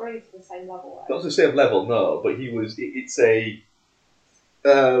 Not really to the same level. Not to the same level, no. But he was. It's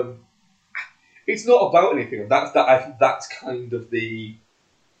not about anything, and that's kind of the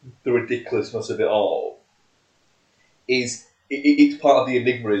ridiculousness of it all. It's part of the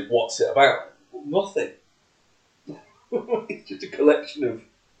enigma is what's it about? Nothing. It's just a collection of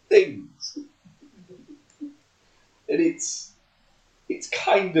things. And it's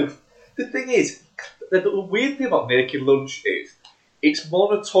kind of... The thing is, the weird thing about Naked Lunch is it's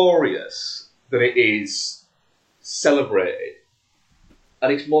more notorious than it is celebrated.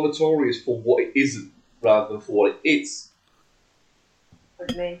 And it's more notorious for what it isn't rather than for what it is. What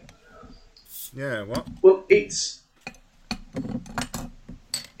do you mean? Yeah, what? Well, it's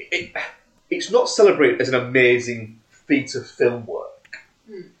not celebrated as an amazing feat of film work.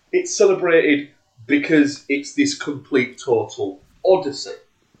 It's celebrated because it's this complete, total odyssey.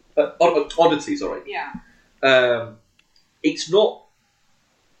 Oddity, sorry. Yeah. It's not...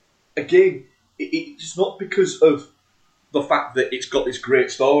 Again, it's not because of the fact that it's got this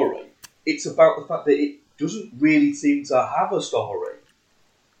great story. It's about the fact that it doesn't really seem to have a story.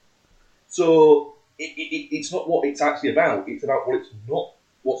 So it's not what it's actually about. It's about what it's not.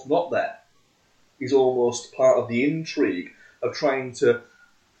 What's not there is almost part of the intrigue of trying to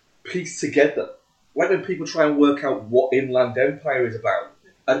piece together. Like when people try and work out what Inland Empire is about,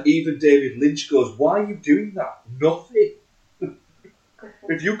 and even David Lynch goes, "Why are you doing that? Nothing.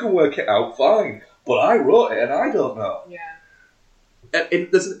 If you can work it out, fine. But I wrote it, and I don't know." Yeah.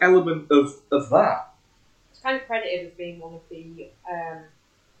 And there's an element of that. It's kind of credited as being one of the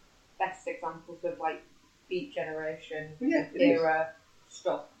best examples of like Beat Generation era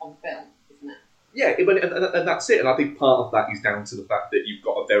stuff on film, isn't it? Yeah, and that's it. And I think part of that is down to the fact that you've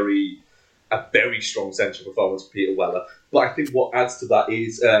got a very strong central performance from Peter Weller. But I think what adds to that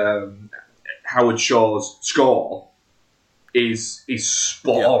is Howard Shore's score is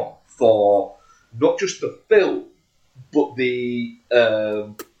spot on for not just the film, but the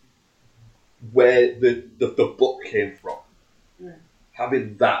where the book came from.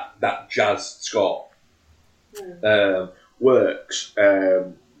 Having that jazz score works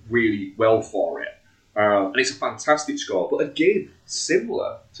really well for it. And it's a fantastic score. But again,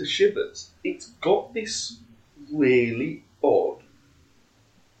 similar to Shivers, it's got this really odd,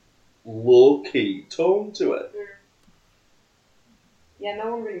 low-key tone to it. Yeah,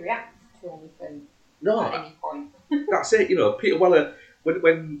 no one really reacts to anything No. at any point. That's it, Peter Weller,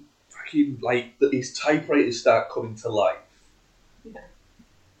 when fucking, like, his typewriters start coming to life,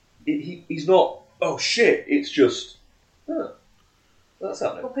 he's not, oh shit, it's just, that's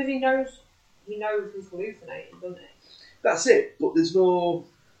happening. Well, because he knows he's hallucinating, doesn't he? That's it, but there's no,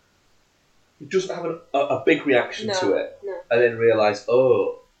 he doesn't have a big reaction to it, and then realise,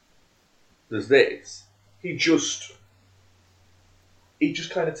 oh, there's this. He just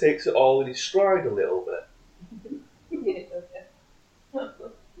kind of takes it all in his stride a little bit.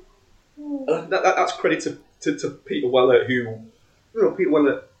 And that's credit to Peter Weller, who, Peter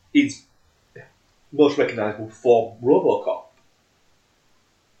Weller is most recognisable for RoboCop.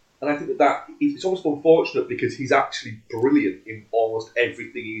 And I think that it's almost unfortunate because he's actually brilliant in almost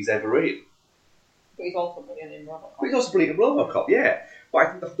everything he's ever in. But he's also brilliant in RoboCop. But he's also brilliant in RoboCop, yeah. But I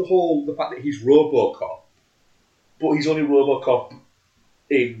think the fact that he's RoboCop, but he's only RoboCop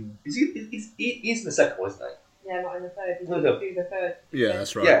in... He's in the second one, isn't he? Yeah, not in the third. He's No. do the third. Yeah,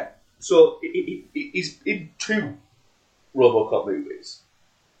 that's right. Yeah. So he's in 2 RoboCop movies,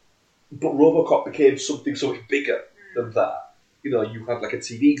 but RoboCop became something so much bigger than that. You had like a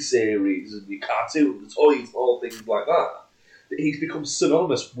TV series and your cartoon, the toys, all things like that. He's become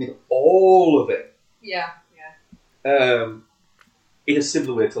synonymous with all of it. Yeah. In a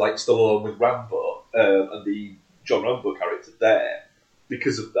similar way to like Stallone with Rambo and the John Rambo character there,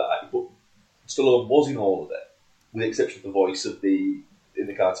 because of that. But Stallone was in all of it, with the exception of the voice of in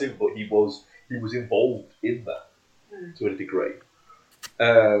the cartoon. But he was involved in that to a degree.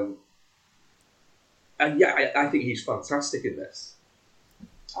 And yeah, I think he's fantastic in this.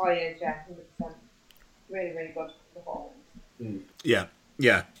 Oh yeah, 100%. Really, really good performance. Yeah.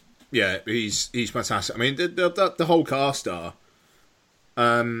 He's fantastic. I mean, the whole cast are.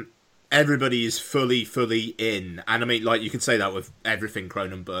 Everybody is fully in, and I mean, like, you can say that with everything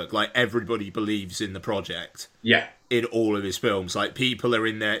Cronenberg. Like, everybody believes in the project. Yeah. In all of his films, like, people are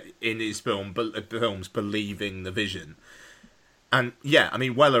in his films believing the vision. And yeah, I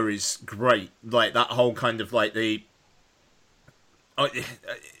mean, Weller is great. Like, that whole kind of like the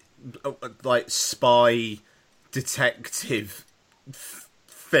like spy detective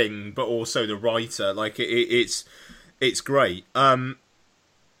thing, but also the writer. Like, it's great.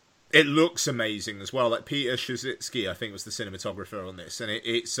 It looks amazing as well. Like, Peter Shuzitsky, I think, was the cinematographer on this, and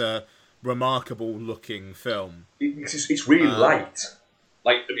it's a remarkable looking film. It's really light.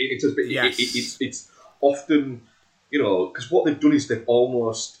 Like, I mean, it's often, because what they've done is it's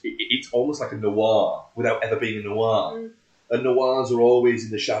almost like a noir without ever being a noir. And noirs are always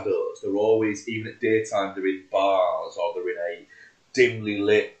in the shadows. They're always, even at daytime, they're in bars or they're in a dimly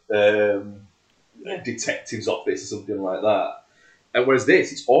lit detective's office or something like that. And whereas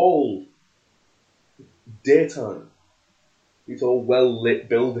this, it's all daytime. It's all well lit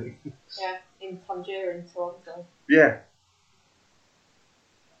buildings. Yeah, in Tangier in Toronto. Yeah.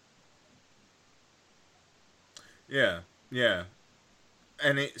 Yeah, yeah.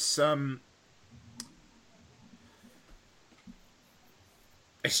 And it's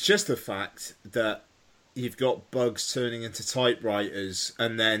just the fact that you've got bugs turning into typewriters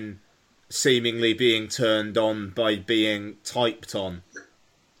and then seemingly being turned on by being typed on.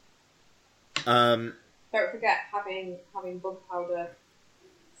 Don't forget having bug powder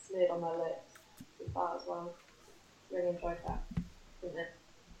smeared on their lips with that as well. Really enjoyed that, didn't it?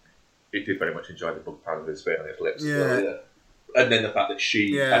 He did very much enjoy the bug powder with his on his lips. Yeah. Well, yeah. And then the fact that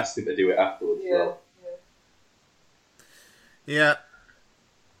she asked him to do it afterwards. Yeah. Well. Yeah.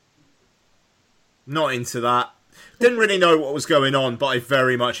 Not into that. Didn't really know what was going on, but I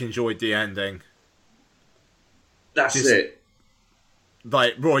very much enjoyed the ending. That's it.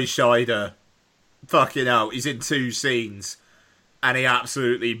 Like, Roy Scheider, fucking hell, he's in 2 scenes, and he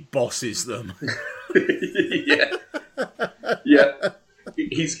absolutely bosses them. Yeah. Yeah.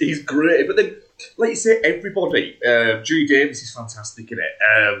 He's great. But then, like you say, everybody, Julie Davis is fantastic in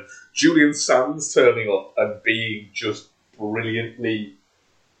it. Julian Sands turning up and being just brilliantly,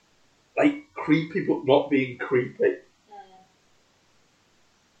 like, creepy, but not being creepy.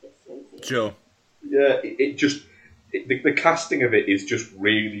 Sure. Yeah, the casting of it is just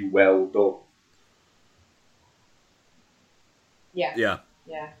really well done. Yeah. Yeah.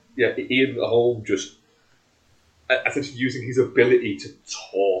 Yeah. Yeah, Ian Holm just essentially using his ability to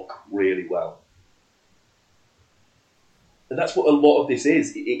talk really well. And that's what a lot of this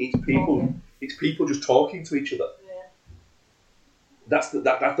is. It's people just talking to each other. Yeah. That's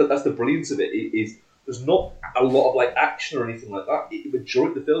the brilliance of it. There's not a lot of like action or anything like that. The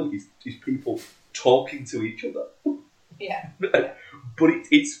majority of the film is people talking to each other. Yeah. But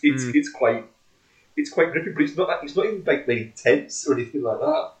it's quite gripping. But it's not even like very tense or anything like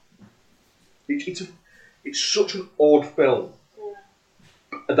that. It's such an odd film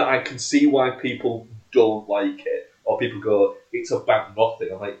that I can see why people don't like it, or people go, it's about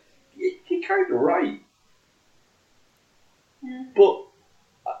nothing. I'm like, you're kind of right. Yeah. But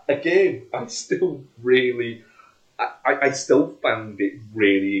again, I still really, I still found it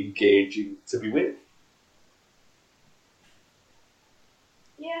really engaging to be with.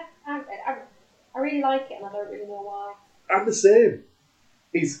 Yeah, I really like it, and I don't really know why. I'm the same.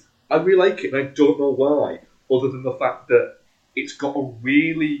 I really like it, and I don't know why, other than the fact that it's got a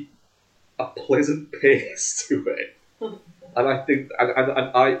pleasant pace to it. And I think,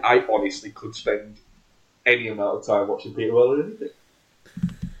 and I honestly could spend any amount of time watching Peter Weller or anything.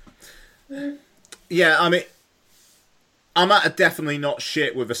 Yeah, I mean, I'm at a definitely not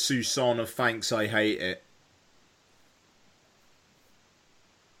shit with a Susan of Thanks I Hate It.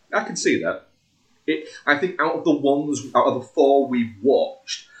 I can see that. I think out of the 4 we've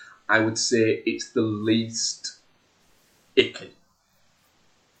watched, I would say it's the least icky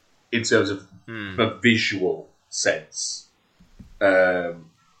in terms of a visual sense. I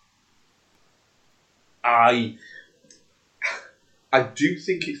do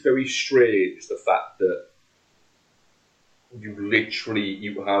think it's very strange the fact that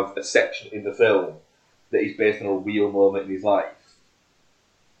you have a section in the film that is based on a real moment in his life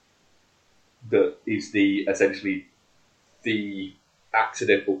that is essentially the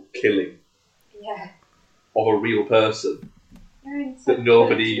accidental killing of a real person that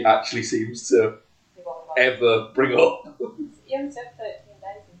nobody actually seems to ever bring up. He only said 13 days in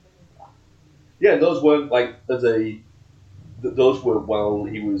prison for that. Yeah, those weren't like those were while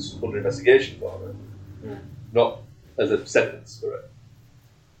he was under investigation for it, not as a sentence for it.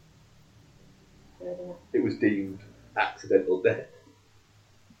 It was deemed accidental death.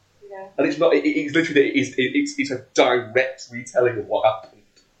 Yeah. And it's not. It's literally. It's a direct retelling of what happened.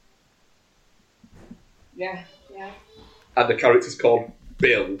 Yeah. Yeah. And the character's called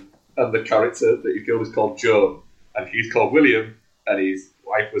Bill, and the character that he killed is called Joan, and he's called William, and his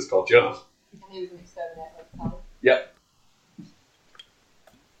wife was called Joan. And he was an exterminator at the time. Yep.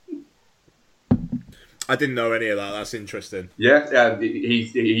 I didn't know any of that. That's interesting. Yeah, and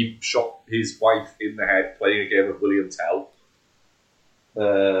he shot his wife in the head playing a game of William Tell.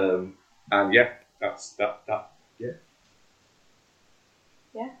 And yeah, that's that. Yeah.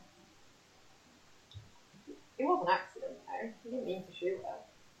 Yeah. It was an accident, though. He didn't mean to shoot her.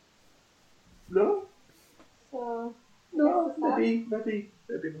 No. So. No, maybe not.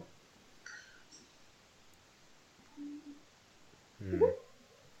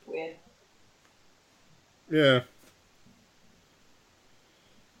 Yeah.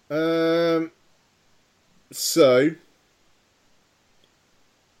 So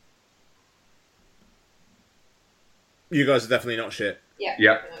you guys are definitely not shit. Yeah.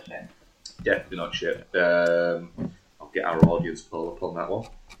 Yeah. pretty much it. Definitely not shit. I'll get our audience poll up on that one.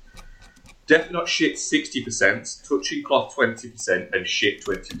 Definitely not shit 60%, touching cloth 20%, and shit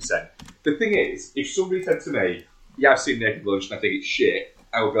 20%. The thing is, if somebody said to me, yeah, I've seen Naked Lunch and I think it's shit,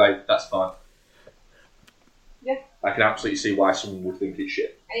 I would be like, that's fine. Yeah. I can absolutely see why someone would think it's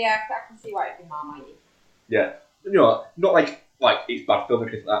shit. Yeah, I can see why it'd be Marmite. Yeah. You know, not like it's bad film or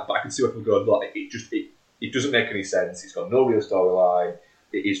anything like that, but I can see what people go, like, it doesn't make any sense, it's got no real storyline,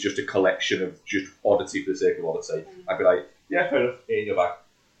 it is just a collection of just oddity for the sake of oddity. I'd be like, yeah, fair enough, in your bag.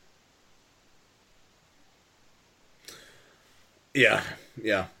 Yeah.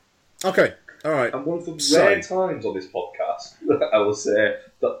 Okay, alright. And one of the So- rare times on this podcast, I will say,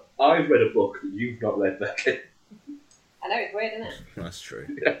 that I've read a book that you've not read, Becky. I know, it's weird, isn't it? That's true.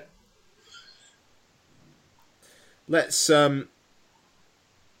 Yeah. Let's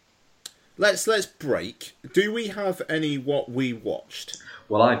break. Do we have any what we watched?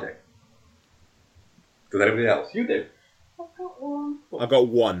 Well, I do. Does anybody else? You do. I've got one. I got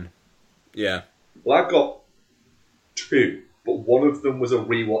one. Yeah. Well, I've got two, but one of them was a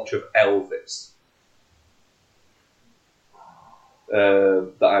rewatch of Elvis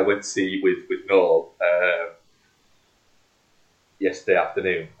that I went to see with Noel yesterday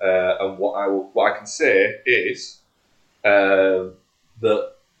afternoon. And what I can say is that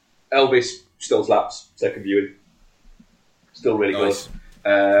Elvis still slaps. Second viewing, still really Nice.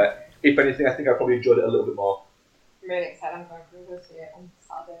 good. If anything, I think I probably enjoyed it a little bit more. I'm really excited. I'm going to go see it on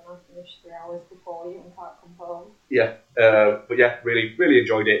Saturday and I'll finish 3 hours before you and can't come home. Yeah, but yeah, really, really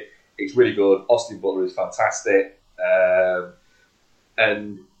enjoyed it. It's really good. Austin Butler is fantastic,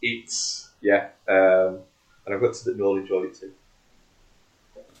 and it's and I've got to that Noel enjoyed it too.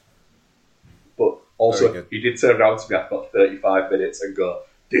 But also, Very good. he did turn around to me after about 35 minutes and go,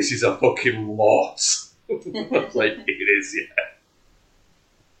 "This is a fucking lot." I was like, "It is, yeah."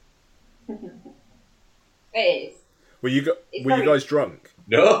 It is. Were you It's were you very- guys drunk?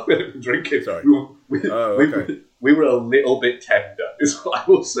 No, we haven't been drinking. Sorry. We Okay. we were a little bit tender, is what I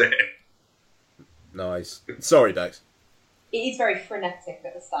will say. Nice. Sorry, Dex. It is very frenetic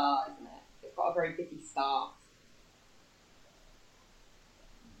at the start, isn't it? It's got a very busy start.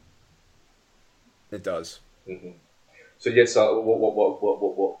 It does. Mm-hmm. So yes,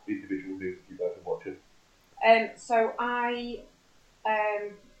 what individual news have you guys been watching? So I,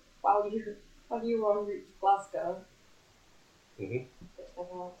 while you were en route to Glasgow, Mm-hmm. which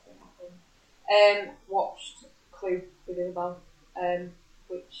never actually happened, watched Clue with Isabel,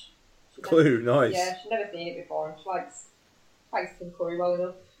 which she Clue, nice. Yeah, she'd never seen it before, and she likes Tim Curry well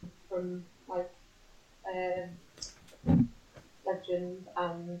enough from like Legend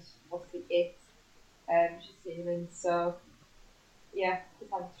and what's the It. She's seen him in, so yeah,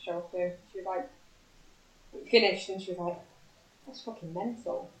 decided to show up to. She was like, finished, and she was like, "That's fucking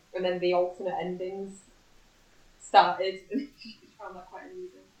mental." And then the alternate endings started, and she found that quite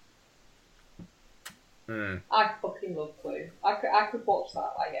amusing. I fucking love Clue. I could watch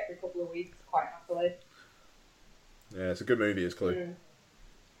that like every couple of weeks quite happily. Yeah, it's a good movie, it's Clue.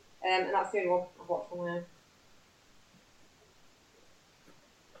 And that's the only one I've watched from there.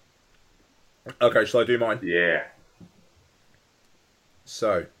 Okay, shall I do mine? Yeah.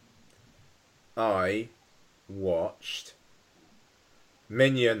 So, I watched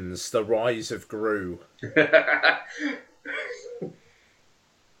Minions: The Rise of Gru.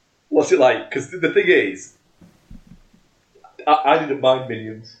 What's it like? Because the thing is, I didn't mind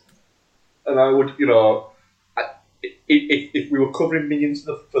Minions, and I would, if we were covering Minions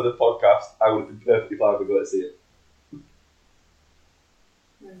for the podcast, I would have been perfectly fine with going to see it.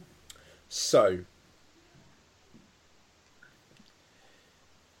 So,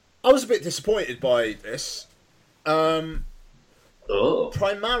 I was a bit disappointed by this.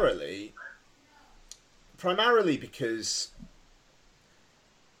 Primarily because,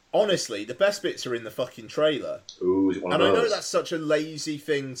 honestly, the best bits are in the fucking trailer. Ooh, is it one of And I know those? that's such a lazy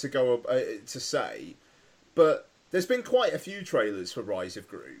thing to go to say, but there's been quite a few trailers for Rise of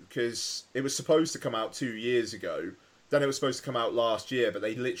Gru, because it was supposed to come out 2 years ago. Then it was supposed to come out last year, but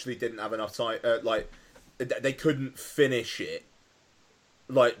they literally didn't have enough time. They couldn't finish it,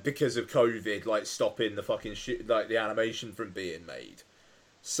 because of COVID, stopping the fucking shit, the animation from being made.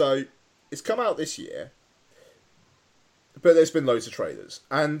 So it's come out this year, but there's been loads of trailers,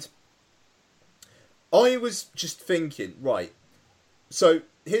 and I was just thinking, right, so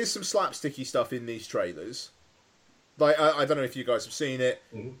here's some slapsticky stuff in these trailers. I don't know if you guys have seen it.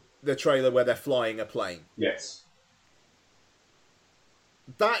 Mm-hmm. the trailer where they're flying a plane. Yes.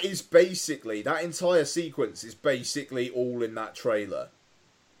 That is basically, that entire sequence is basically all in that trailer.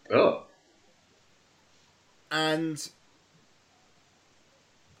 Oh. And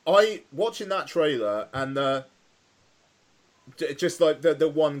watching that trailer and just like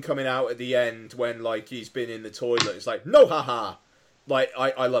the one coming out at the end when like he's been in the toilet, it's like, no, haha. Like,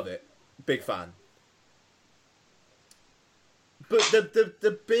 I love it. Big fan. But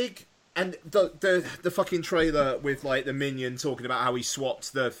the big... And the fucking trailer with, like, the Minion talking about how he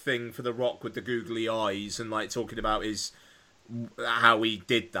swapped the thing for the Rock with the googly eyes and, like, talking about how he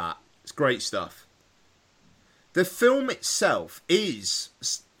did that. It's great stuff. The film itself is,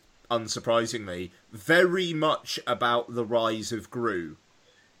 unsurprisingly, very much about the rise of Gru.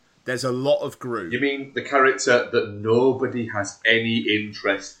 There's a lot of Gru. You mean the character that nobody has any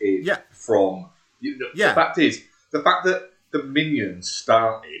interest in from... The fact is, the fact that the Minions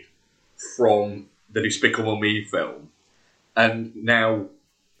started from the Despicable Me film, and now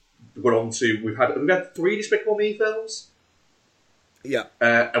we're on to... We've had 3 Despicable Me films? Yeah.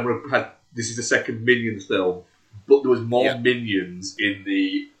 And we've had... This is the second Minions film, but there was more Minions in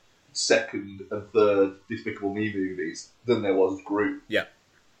the second and third Despicable Me movies than there was Gru. Yeah.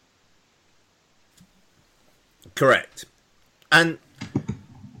 Correct. And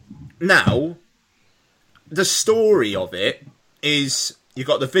now, the story of it is you've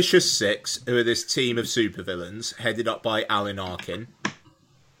got the Vicious Six, who are this team of supervillains headed up by Alan Arkin.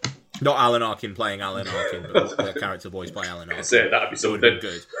 Not Alan Arkin playing Alan Arkin, but the character voiced by Alan Arkin. I'd say that'd be something. Would have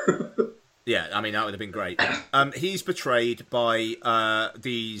been good. Yeah, I mean, that would have been great. He's portrayed by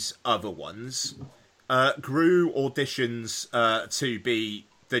these other ones. Gru auditions to be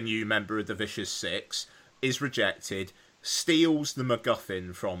the new member of the Vicious Six, is rejected, steals the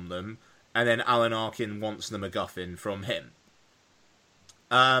MacGuffin from them, and then Alan Arkin wants the MacGuffin from him.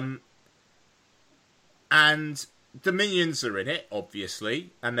 And the Minions are in it,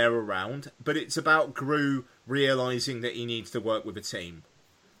 obviously, and they're around, but it's about Gru realising that he needs to work with a team.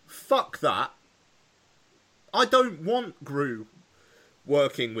 Fuck that. I don't want Gru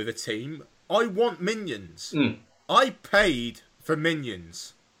working with a team. I want Minions. I paid for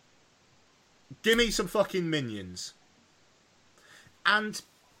Minions. Give me some fucking Minions. And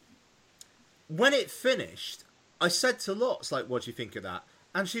when it finished, I said to Lots, like, what do you think of that?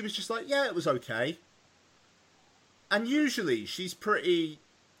 And she was just like, yeah, it was okay. And usually she's pretty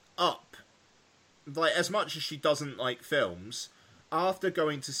up. Like, as much as she doesn't like films, after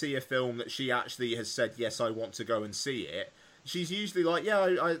going to see a film that she actually has said, yes, I want to go and see it, she's usually like, yeah,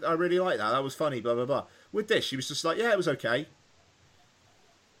 I really like that. That was funny, blah, blah, blah. With this, she was just like, yeah, it was okay.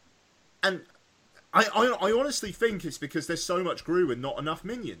 And I honestly think it's because there's so much Gru and not enough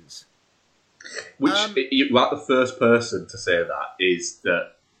Minions. Which, you are the first person to say that, is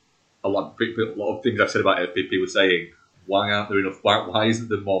that a lot of things I've said about it, people saying, why aren't there enough, why isn't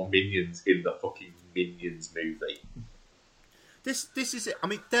there more Minions in the fucking Minions movie? This is it. I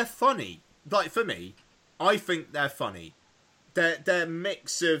mean, they're funny. Like, for me, I think they're funny. Their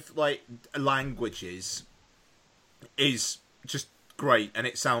mix of, like, languages is just great, and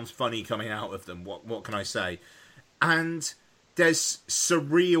it sounds funny coming out of them. What can I say? And there's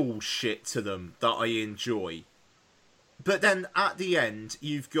surreal shit to them that I enjoy. But then at the end,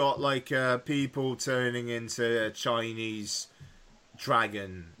 you've got like people turning into a Chinese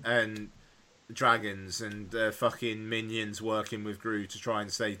dragon and dragons and fucking Minions working with Gru to try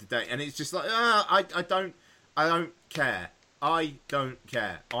and save the day, and it's just like I don't care. I don't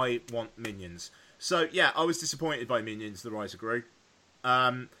care. I want Minions. So yeah, I was disappointed by Minions: The Rise of Gru.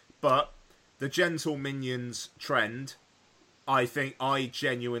 But the gentle Minions trend, I think I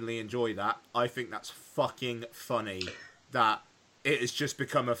genuinely enjoy that. I think that's fucking funny that it has just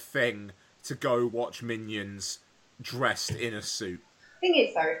become a thing to go watch Minions dressed in a suit. Thing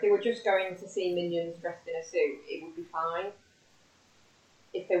is, though, if they were just going to see Minions dressed in a suit, it would be fine.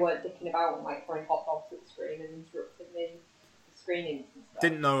 If they weren't dicking about and like throwing hot dogs at the screen and interrupting the screenings and stuff.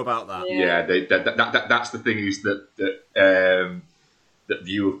 Didn't know about that. Yeah, that's the thing is that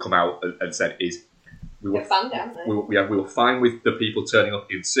View have come out and said is we were fine with the people turning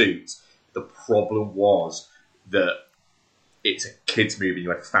up in suits. The problem was that it's a kids movie.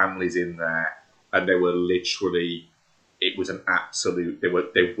 You had families in there, and they were literally. It was an absolute. They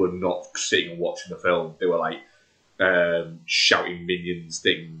were not sitting and watching the film. They were like shouting Minions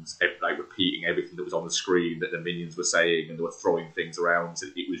things, like repeating everything that was on the screen that the Minions were saying, and they were throwing things around. So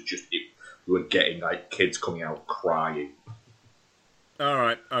it was just we were getting like kids coming out crying. All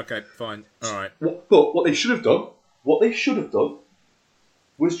right. Okay. Fine. All right. But what they should have done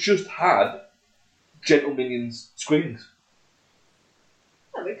was just had Gentle Minions screenings.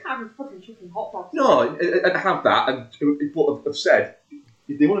 No, You can't have fucking chicken hot dogs. No, and have that, and what I've said,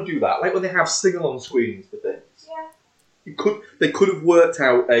 if they want to do that, like when they have sing-along screens for things, they could have worked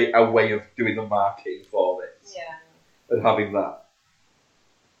out a way of doing the marketing for this, and having that.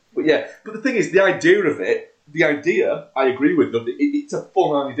 But the thing is, the idea of it, I agree with them. It's a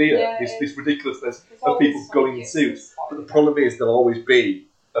fun idea. This ridiculousness of people going in suits. But the problem is, there'll always be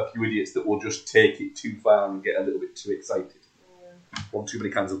a few idiots that will just take it too far and get a little bit too excited. One too many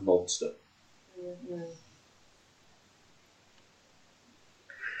cans of Monster.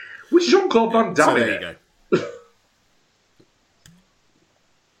 Which Jean-Claude Van Damme? So there you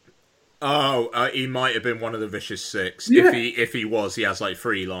go. He might have been one of the Vicious Six. Yeah. If he was, he has like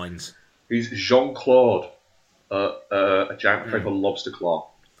 3 lines. He's Jean-Claude, a giant thing called Lobster Claw.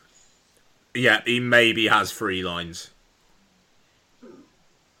 Yeah, he maybe has 3 lines.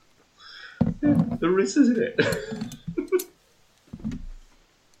 There is, isn't it?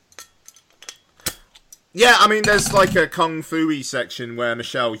 Yeah, I mean, there's like a Kung Fu-y section where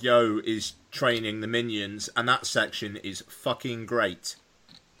Michelle Yeoh is training the minions, and that section is fucking great.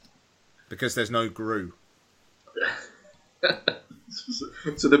 Because there's no Gru.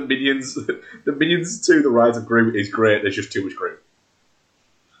 So the Minions 2, The Rise of Gru is great, there's just too much Gru.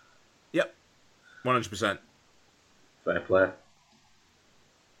 Yep. 100%. Fair play.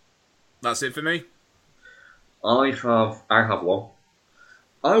 That's it for me. I have one.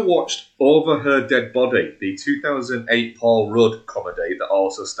 I watched Over Her Dead Body, the 2008 Paul Rudd comedy that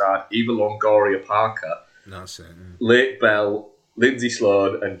also starred Eva Longoria Parker, That's it. Yeah. Lake Bell, Lindsay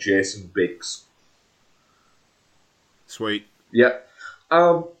Sloan, and Jason Biggs. Sweet. Yeah.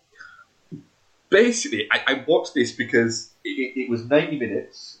 Basically, I watched this because it was 90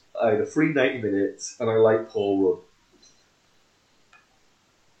 minutes. I had a free 90 minutes, and I like Paul Rudd.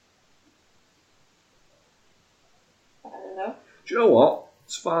 I don't know. Do you know what?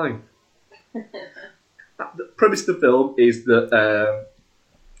 It's fine. The premise of the film is that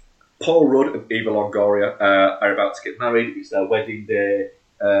Paul Rudd and Eva Longoria are about to get married. It's their wedding day.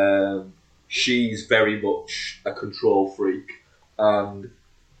 She's very much a control freak and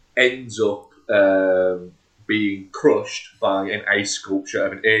ends up being crushed by an ice sculpture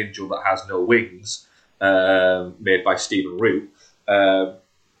of an angel that has no wings, made by Stephen Root,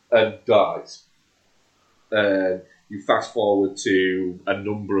 and dies. You fast forward to a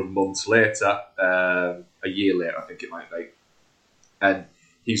number of months later, a year later, I think it might be, and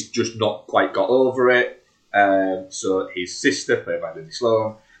he's just not quite got over it. So his sister, played by Lindsay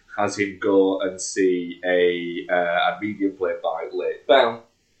Sloan, has him go and see a medium played by Lake Bell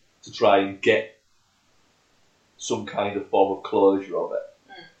to try and get some kind of form of closure of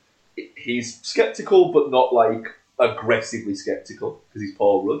it. He's sceptical, but not like aggressively sceptical because he's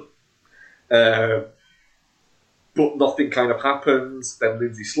Paul Rudd. But nothing kind of happens. Then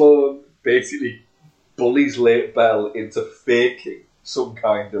Lindsay Sloan basically bullies Lake Bell into faking some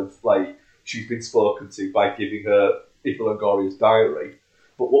kind of, like, she's been spoken to by giving her Eva Longoria's diary.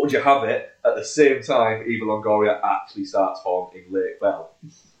 But what would you have it? At the same time, Eva Longoria actually starts haunting Lake Bell.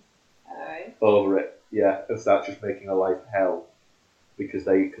 Over it, yeah, and starts just making her life hell because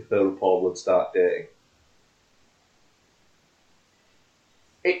her and Paul would start dating.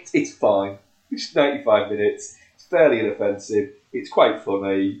 It's fine. It's 95 minutes. It's fairly inoffensive. It's quite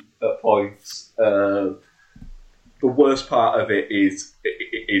funny at points. The worst part of it is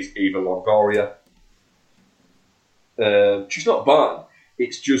Eva Longoria. She's not bad.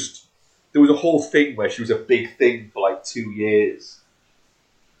 It's just there was a whole thing where she was a big thing for like 2 years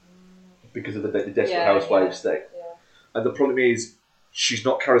because of the Desperate Housewives thing. Yeah. And the problem is she's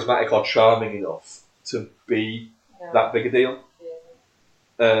not charismatic or charming enough to be that big a deal.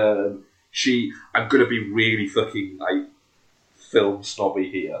 Yeah. I'm going to be really fucking like film snobby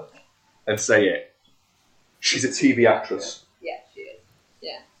here and say it. She's a TV actress. Yeah, she is.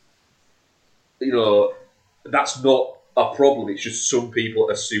 Yeah. You know, that's not a problem. It's just some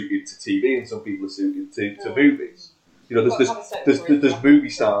people are suited to TV and some people are suited to movies. You know, there's movie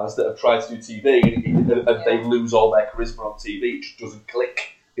stars that have tried to do TV and they lose all their charisma on TV. It just doesn't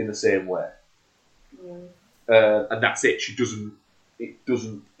click in the same way. And that's it. It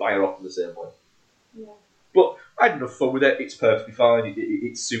doesn't fire off in the same way. Yeah. But I had enough fun with it. It's perfectly fine.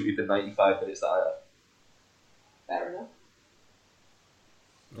 It suited the 95 minutes that I had. Fair enough.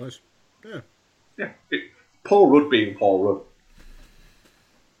 Nice. Yeah. Yeah. Paul Rudd being Paul Rudd.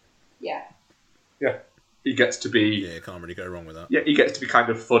 Yeah. Yeah. He gets to be... Yeah, you can't really go wrong with that. Yeah, he gets to be kind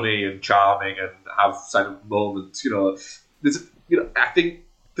of funny and charming and have kind of moments, I think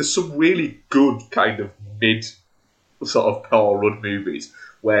there's some really good kind of mid sort of Paul Rudd movies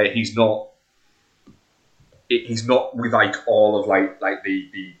where he's not he's not with like all of like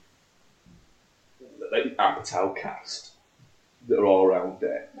the Apatow cast that are all around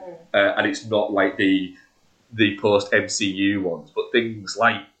there, and it's not like the post MCU ones, but things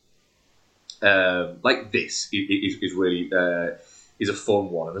like this is really is a fun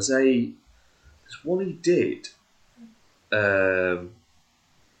one. And there's one he did. I'm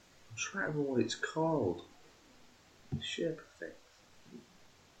trying to remember what it's called. The Shape of Things.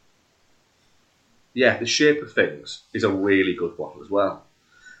 Yeah, The Shape of Things is a really good one as well,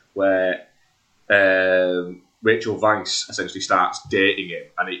 where Rachel Weisz essentially starts dating him,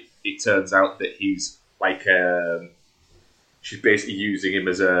 and it turns out that he's like she's basically using him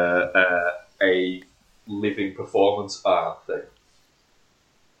as a living performance art thing,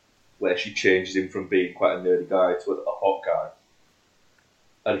 where she changes him from being quite a nerdy guy to a hot guy,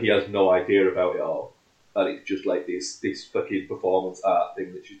 and he has no idea about it all, and it's just like this fucking performance art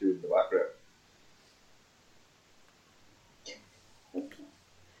thing that she's doing in the background.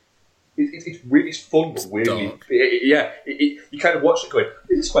 It's fun, but weirdly, you kind of watch it going,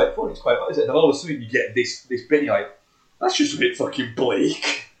 this is quite fun, it's quite fun, is it? And then all of a sudden you get this bit, and you're like, that's just a bit fucking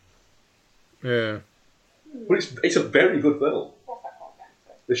bleak. Yeah. But it's a very good film.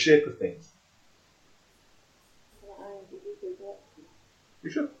 The Shape of Things. You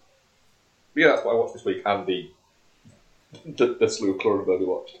should. Yeah, that's what I watched this week, and the slew of Cronenberg we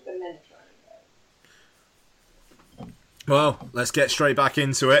watched. Well, let's get straight back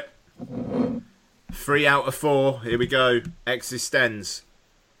into it. 3 out of 4. Here we go. Existenz.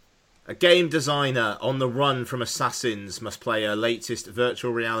 A game designer on the run from assassins must play her latest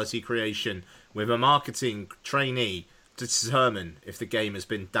virtual reality creation with a marketing trainee to determine if the game has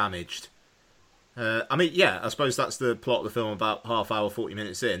been damaged. I suppose that's the plot of the film about half hour, 40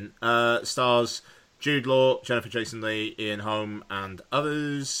 minutes in. Stars Jude Law, Jennifer Jason Leigh, Ian Holm, and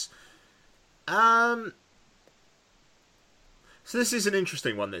others. So this is an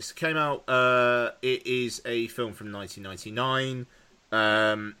interesting one. This came out. It is a film from 1999.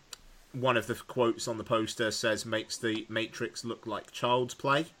 One of the quotes on the poster says, "Makes the Matrix look like child's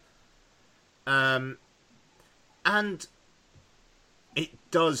play," and it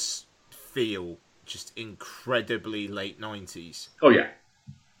does feel just incredibly late 90s. Oh yeah.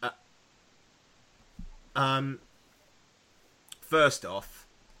 First off,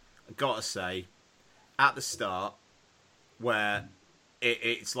 I gotta say, at the start, where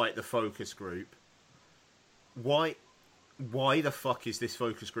it's like the focus group, why the fuck is this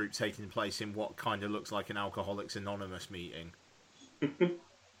focus group taking place in what kind of looks like an Alcoholics Anonymous meeting?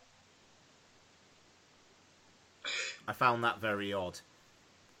 I found that very odd.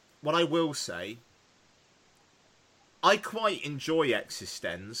 What I will say, I quite enjoy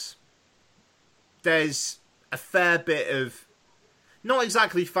Existenz. There's a fair bit of, not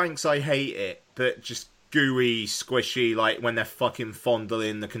exactly thanks I hate it, but just gooey, squishy, like when they're fucking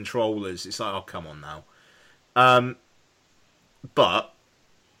fondling the controllers. It's like, oh, come on now. But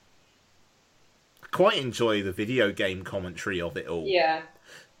I quite enjoy the video game commentary of it all. Yeah.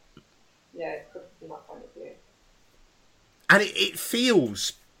 Yeah, it's good from that point of view. And it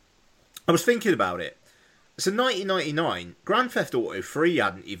feels... I was thinking about it. So 1999, Grand Theft Auto 3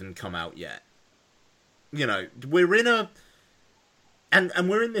 hadn't even come out yet. You know, we're in a... And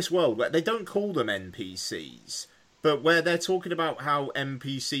we're in this world where they don't call them NPCs, but where they're talking about how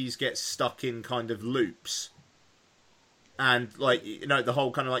NPCs get stuck in kind of loops. And, like, you know, the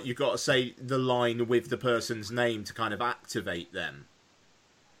whole kind of, like, you've got to say the line with the person's name to kind of activate them.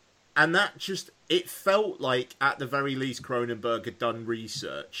 And that just, it felt like, at the very least, Cronenberg had done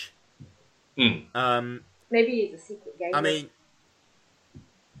research. Maybe he's a secret gamer. I mean,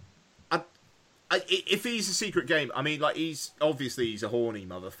 if he's a secret game, I mean, like, he's a horny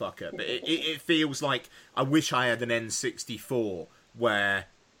motherfucker, but it feels like I wish I had an N64 where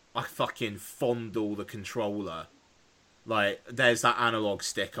I fucking fondle the controller. Like, there's that analog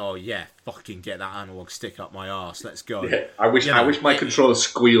stick. Oh yeah, fucking get that analog stick up my arse. Let's go. Yeah, I wish my controller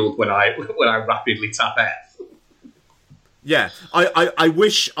squealed when I rapidly tap F. Yeah, I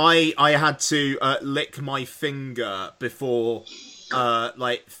wish I had to lick my finger before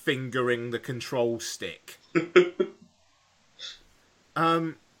like fingering the control stick.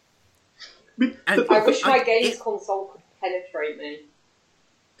 I wish my games console could penetrate me.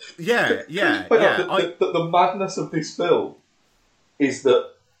 Yeah. The madness of this film is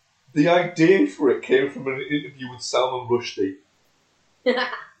that the idea for it came from an interview with Salman Rushdie.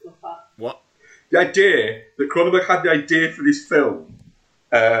 What? The idea that Cronenberg had the idea for this film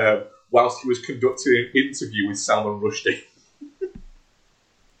whilst he was conducting an interview with Salman Rushdie.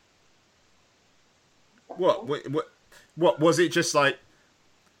 What was it? Just like,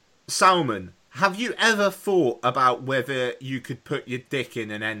 Salman, Have you ever thought about whether you could put your dick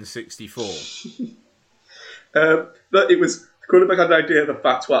in an N64? But it was Cronenberg had an idea of the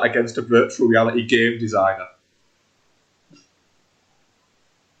fatwa against a virtual reality game designer.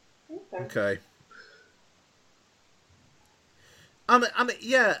 Okay. I mean,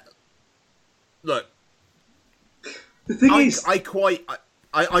 yeah. Look, The thing is, I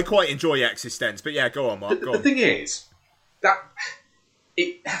quite enjoy Existence, but yeah, go on, Mark. Go the on. thing is that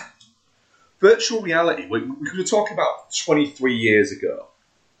virtual reality. We were talking about 23 years ago,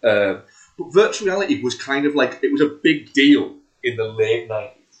 but virtual reality was kind of like it was a big deal in the late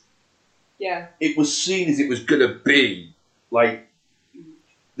 90s. Yeah. It was seen as it was going to be like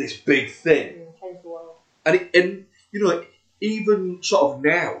this big thing, Change the world. and you know, even sort of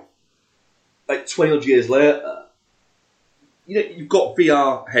now, like 20 odd years later, you know, you've got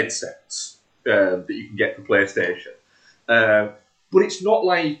VR headsets that you can get for PlayStation, but it's not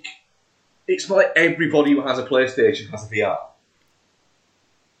like everybody who has a PlayStation has a VR.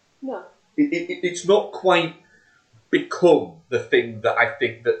 No. It's not quite become the thing that I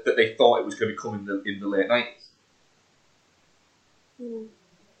think that they thought it was going to become in the late 90s. Mm.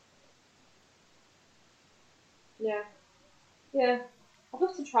 Yeah. Yeah. I'd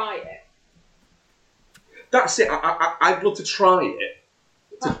love to try it. That's it. I'd love to try it.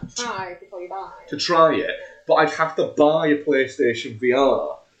 You have to try before you buy. To try it, but I'd have to buy a PlayStation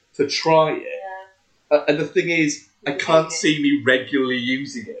VR to try it. Yeah. And the thing is, I can't see me regularly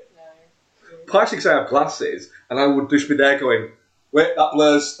using it. No. Partially because I have glasses, and I would just be there going, "Wait, that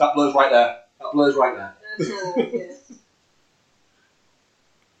blurs right there. That blurs right there." That's all,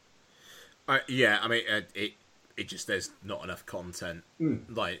 yeah. Yeah, I mean, it just there's not enough content.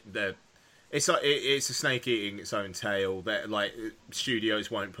 Like it's a snake eating its own tail. That like studios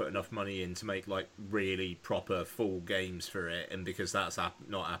won't put enough money in to make like really proper full games for it, and because that's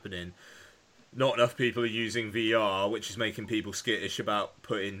not happening, not enough people are using VR, which is making people skittish about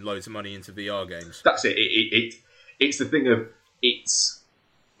putting loads of money into VR games. That's it. It's the thing of it's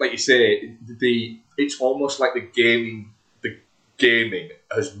like you say. It's almost like the gaming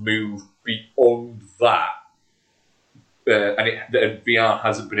has moved beyond that. And VR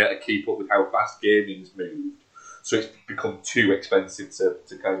hasn't been able to keep up with how fast gaming's moved, so it's become too expensive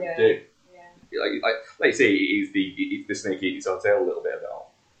to kind of do. Yeah. Like you say, it's the snake eating its own tail a little bit of it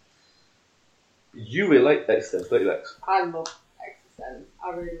all. You really like Existence, don't you, Lex? I love Existence. I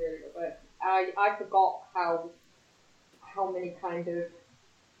really, really love it. I forgot how many kind of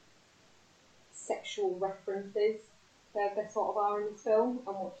sexual references there sort of are in this film,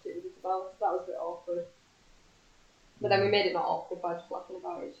 and watched it with Isabel, so that was a bit awkward. But then we made it not awkward by just laughing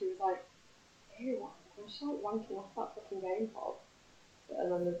about it. She was like, "Ew, I'm just like wanking off that fucking game pod."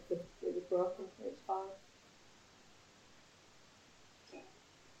 And then it was broken, so it's fine.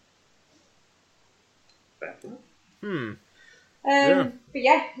 But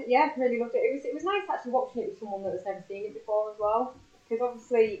yeah, really loved it. It was nice actually watching it with someone that has never seen it before as well, because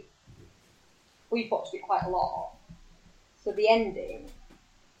obviously we've watched it quite a lot, so the ending,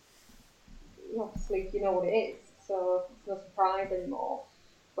 obviously you know what it is, so it's no surprise anymore.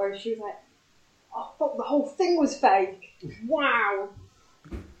 Whereas she was like, "Oh fuck, the whole thing was fake! Wow!"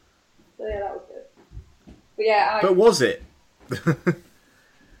 So yeah, that was good. But yeah, But was it?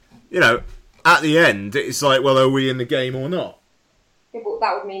 You know, at the end, it's like, well, are we in the game or not? Yeah, but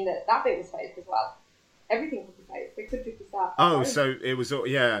that would mean that bit was fake as well. Everything could be fake. They could just be sad. Oh, so it was.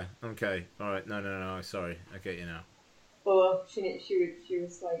 Yeah. Okay. All right. No. Sorry, I get you now. But she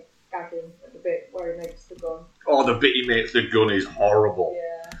was like gagging at the bit where he makes the gun. Oh, the bit he makes the gun is horrible.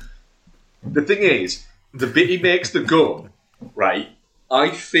 Yeah. The thing is, the bit he makes the gun, right?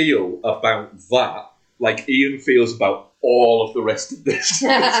 I feel about that like Ian feels about all of the rest of this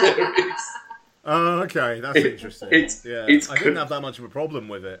series. Oh, okay, that's interesting. I didn't have that much of a problem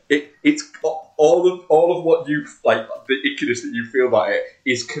with it. It's all of what you like, the ickiness that you feel about it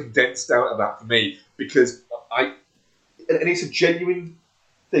is condensed down to that for me, because and it's a genuine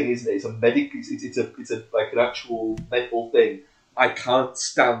thing, isn't it? It's a medical, it's a like an actual mental thing. I can't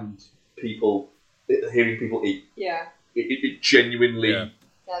stand hearing people eat. Yeah. It genuinely. Yeah,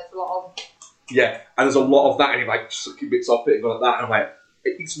 there's a lot of. Yeah, and there's a lot of that, and you're like sucking bits off it and going like that, and I'm like.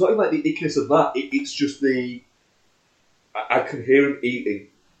 It's not even like the ickiness of that. It's just I can hear him eating,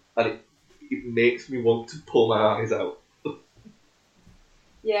 and it makes me want to pull my eyes out.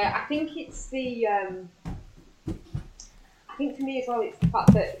 Yeah, I think it's the. I think for me as well, it's the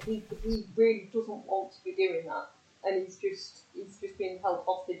fact that he really doesn't want to be doing that, and he's just being held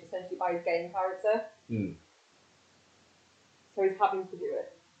hostage essentially by his game character. Mm. So he's having to do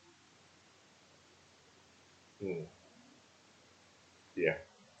it. Mm. Yeah.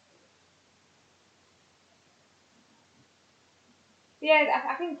 Yeah,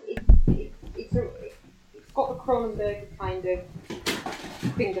 I think it's got the Cronenberg kind of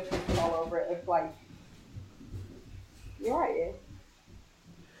fingerprints all over it of like. You're right,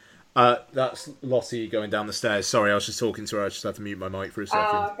 yeah. That's Lottie going down the stairs. Sorry, I was just talking to her. I just had to mute my mic for a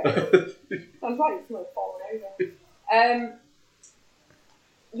second. Okay. Sounds like it's not falling over.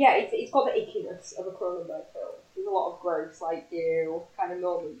 Yeah, it's got the ickiness of a Cronenberg film. There's a lot of gross, like, ew kind of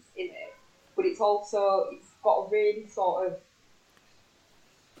moments in it. But it's got a really sort of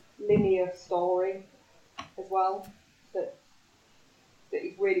linear story as well that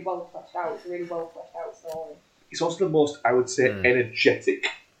is really well fleshed out. It's a really well fleshed out story. It's also the most, I would say, energetic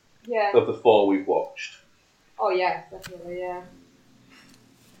Yeah. of the four we've watched. Oh yeah, definitely, yeah.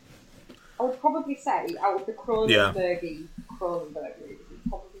 I would probably say out of the Cronenberg movies, it's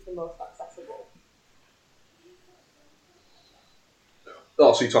probably the most accessible.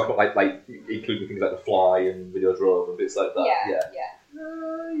 Oh, so you talk about like including things like The Fly and Videodrome and bits like that. Yeah.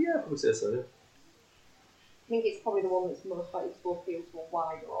 I would say so. Yeah. I think it's probably the one that's most likely to appeal to a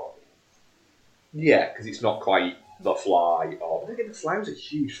wider audience. Yeah, because it's not quite The Fly. But again, The Fly was a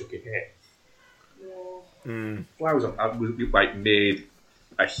huge fucking hit. Yeah. Fly was like made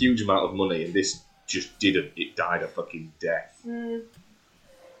a huge amount of money, and this just didn't. It died a fucking death. And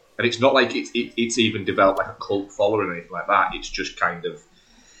it's not like it's even developed like a cult following or anything like that. It's just kind of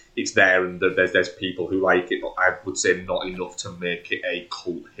it's there, and there's people who like it, but I would say not enough to make it a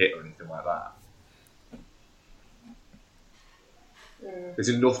cult hit or anything like that. There's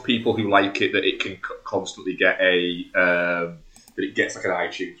enough people who like it that it can constantly get that it gets like an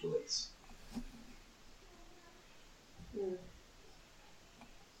iTunes release.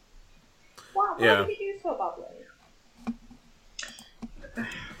 Wow, why did it do so badly?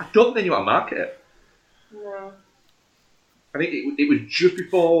 I don't think they knew how to market it. No. I think it was just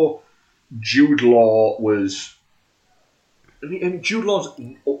before Jude Law was. I mean, Jude Law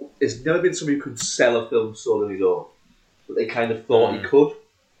has never been somebody who could sell a film sold on his own, but they kind of thought he could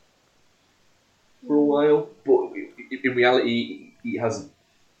for a while. But in reality, he hasn't.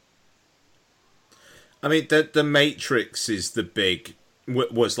 I mean, the Matrix is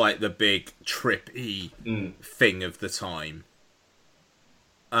was like the big trippy thing of the time.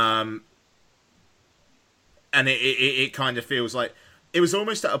 And it kind of feels like it was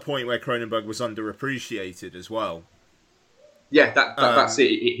almost at a point where Cronenberg was underappreciated as well. Yeah, that's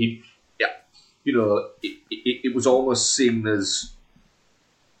it. It was almost seen as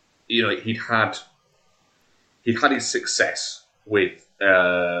he'd had his success with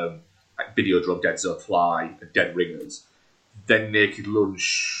Videodrome, Dead Zone Fly, and Dead Ringers. Then Naked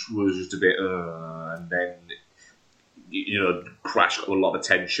Lunch was just a bit, and then Crash got a lot of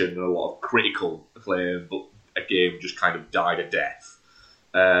attention and a lot of critical acclaim, but again just kind of died a death.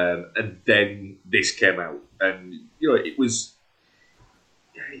 And then this came out, and it was.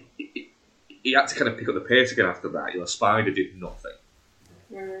 He had to kind of pick up the pace again after that. Spider did nothing.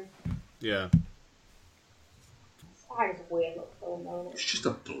 Yeah. Spider's a weird little film, though, isn't it? It's just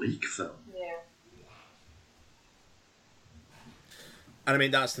a bleak film. Yeah. And I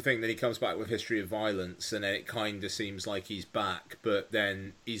mean, that's the thing, that he comes back with History of Violence, and it kind of seems like he's back, but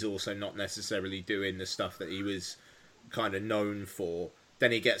then he's also not necessarily doing the stuff that he was kind of known for.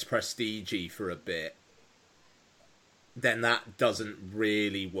 Then he gets Prestige for a bit. Then that doesn't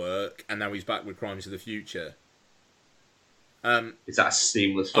really work, and now he's back with Crimes of the Future. Is that a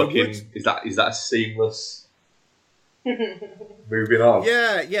seamless fucking... Is that a seamless... Moving on?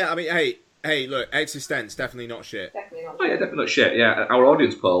 Yeah, I mean, hey, look, Existence, definitely not shit. Definitely not shit. Oh yeah, definitely not shit, yeah. Our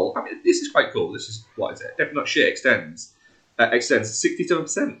audience poll, I mean, this is quite cool. This is, what is it? Definitely not shit, extends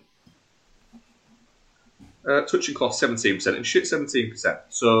 67%. Touching Cloth 17%, and shit 17%.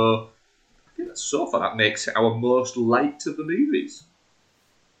 So... So far, that makes it our most liked of the movies.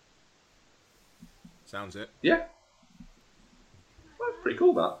 Sounds it. Yeah. Well, that's pretty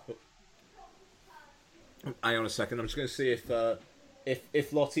cool, that. Hang on a second. I'm just going to see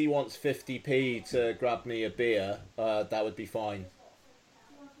if Lottie wants 50p to grab me a beer, that would be fine.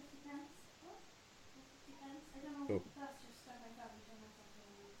 Oh.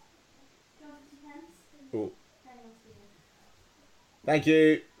 Oh. Thank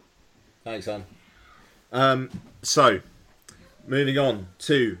you. Thanks, son. So, moving on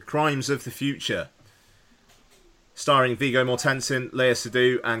to Crimes of the Future, starring Viggo Mortensen, Lea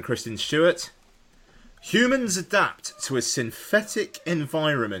Seydoux, and Kristen Stewart. Humans adapt to a synthetic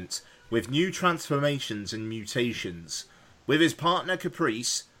environment with new transformations and mutations. With his partner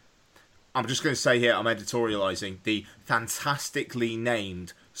Caprice, I'm just going to say here, I'm editorialising, the fantastically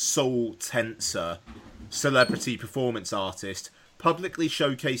named Soul Tensor, celebrity performance artist, publicly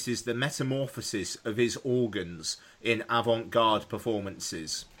showcases the metamorphosis of his organs in avant-garde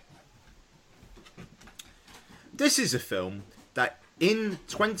performances. This is a film that in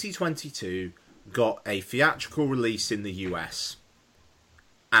 2022 got a theatrical release in the US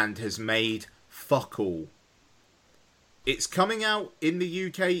and has made fuck all. It's coming out in the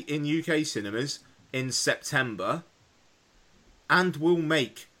UK, in UK cinemas in September, and will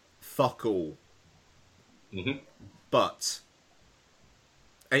make fuck all. Mm-hmm. But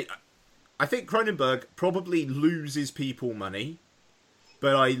I think Cronenberg probably loses people money,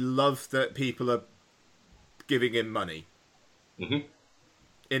 but I love that people are giving him money. Mm-hmm.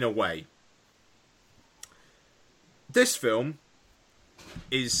 In a way. This film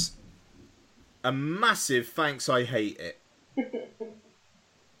is a massive thanks I hate it.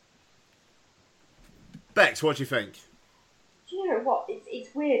 Bex, what do you think? Do you know what?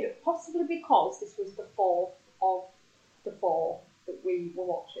 It's weird, possibly because this was the fourth of the four that we were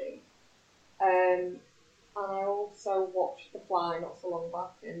watching. And I also watched The Fly not so long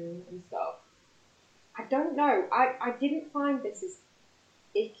back and stuff. I don't know. I didn't find this as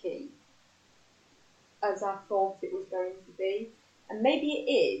icky as I thought it was going to be. And maybe it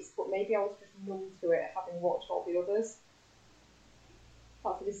is, but maybe I was just numb to it having watched all the others.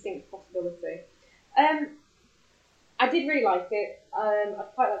 That's a distinct possibility. I did really like it. I'd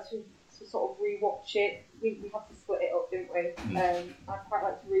quite like to sort of rewatch it. We had to split it up, didn't we? I'd quite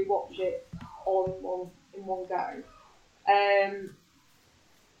like to rewatch it all in one go.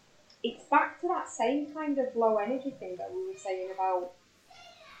 It's back to that same kind of low energy thing that we were saying about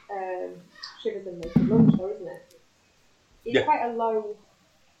Shivers and Naked Lunch, though, isn't it? It's quite a low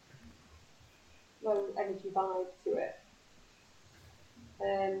energy vibe to it.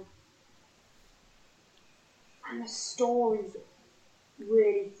 And the story's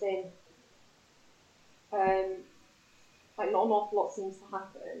really thin. Like not an awful lot seems to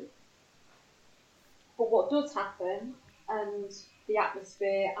happen. But what does happen, and the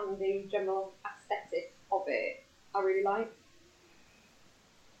atmosphere and the general aesthetic of it, I really like.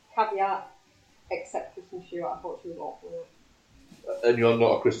 Caveat, except Kristen Stewart, I thought she was awful. And you're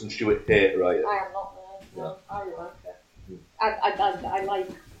not a Kristen Stewart hater, are you? I am not, no. I really like her. I like.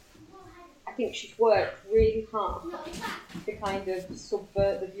 I think she's worked really hard to kind of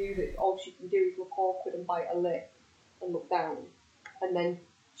subvert the view that all she can do is look awkward and bite her lip and look down, and then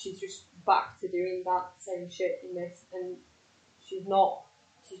she's just back to doing that same shit in this, and she's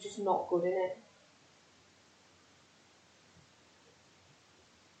just not good in it.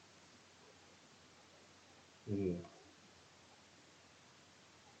 Mm.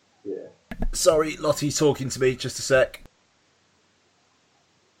 Yeah. Sorry, Lottie's talking to me, just a sec.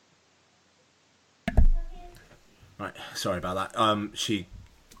 Right, sorry about that. She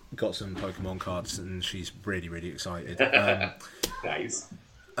got some Pokemon cards and she's really, really excited. Nice.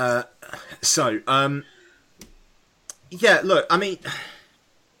 Yeah, look, I mean,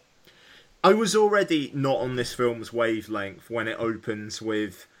 I was already not on this film's wavelength when it opens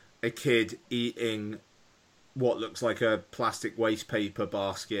with a kid eating what looks like a plastic waste paper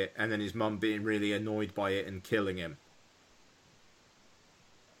basket and then his mum being really annoyed by it and killing him.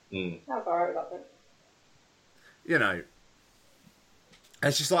 I was alright with that bit. You know,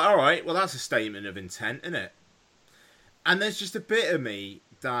 it's just like, alright, well that's a statement of intent, isn't it? And there's just a bit of me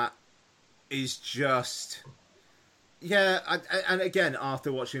that is just... Yeah, and again,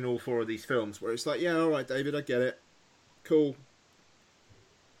 after watching all four of these films, where it's like, yeah, alright David, I get it. Cool.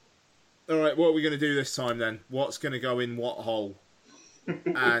 Alright, what are we going to do this time then? What's going to go in what hole?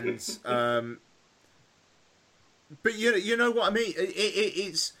 And, but you know what I mean?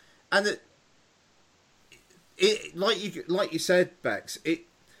 It's... And it like you said, Bex, it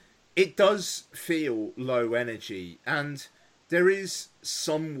does feel low energy, and there is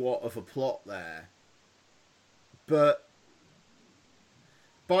somewhat of a plot there, but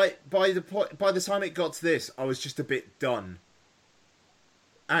by the time it got to this, I was just a bit done,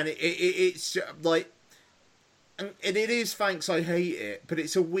 and it's like, and it is thanks I hate it, but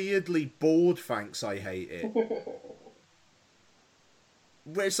it's a weirdly bored thanks I hate it.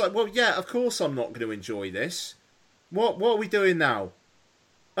 Where it's like, well, yeah, of course I'm not going to enjoy this. What are we doing now?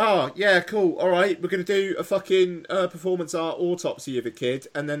 Oh, yeah, cool. All right, we're going to do a fucking performance art autopsy of a kid,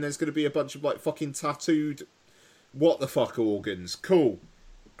 and then there's going to be a bunch of, like, fucking tattooed what-the-fuck organs. Cool.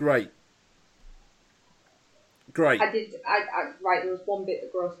 Great. Right, there was one bit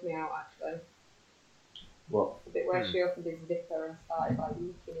that grossed me out, actually. What? The bit where she opened his zipper and started, like,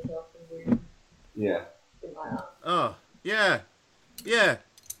 looking it up and doing... Yeah. Something like that. Oh, yeah. Yeah,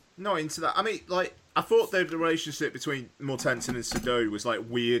 not into that. I mean, like, I thought the relationship between Mortensen and Sado was, like,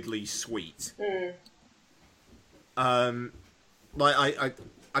 weirdly sweet. Like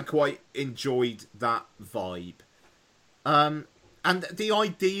I quite enjoyed that vibe. And the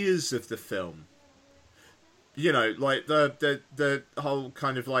ideas of the film, you know, like the whole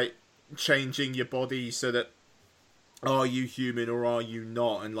kind of like changing your body so that are you human or are you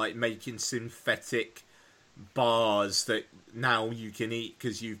not, and like making synthetic bars that now you can eat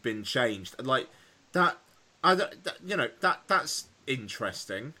because you've been changed, like that. That's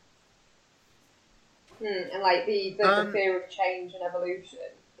interesting. And like the fear of change and evolution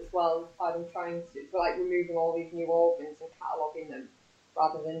as well, by them trying to like removing all these new organs and cataloguing them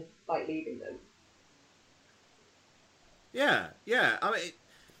rather than like leaving them. Yeah. I mean,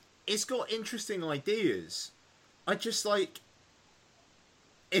 it's got interesting ideas. I just like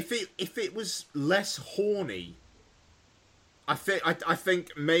if it was less horny. I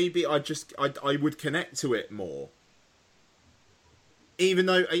think maybe I would connect to it more. Even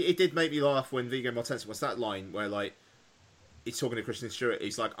though it did make me laugh when Viggo Mortensen, what's that line where like he's talking to Kristen Stewart,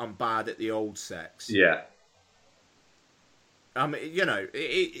 he's like, "I'm bad at the old sex." Yeah. You know,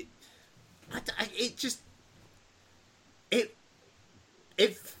 it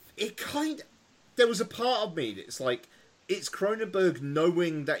kind. There was a part of me that's like, it's Cronenberg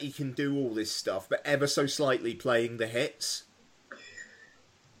knowing that he can do all this stuff, but ever so slightly playing the hits.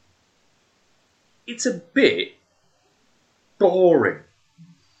 It's a bit boring.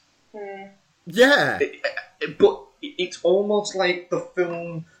 Yeah. But it's almost like the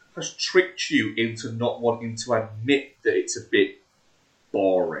film has tricked you into not wanting to admit that it's a bit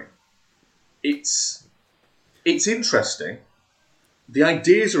boring. It's interesting. The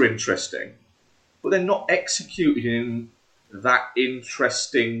ideas are interesting, but they're not executed in that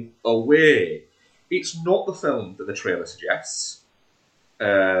interesting a way. It's not the film that the trailer suggests.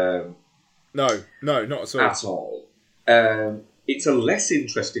 No, not at all. It's a less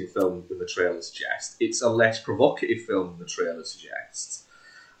interesting film than the trailer suggests. It's a less provocative film than the trailer suggests.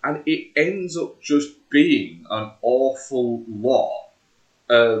 And it ends up just being an awful lot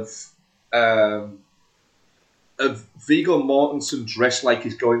of Viggo Mortensen dressed like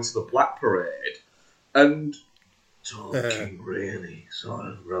he's going to the Black Parade and talking really sort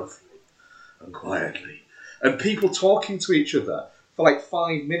of roughly and quietly. And people talking to each other for like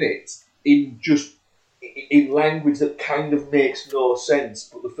 5 minutes in language that kind of makes no sense,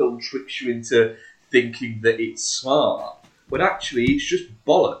 but the film tricks you into thinking that it's smart, when actually it's just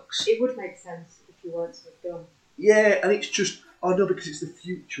bollocks. It would make sense if you weren't so dumb. Yeah, and it's just, oh no, because it's the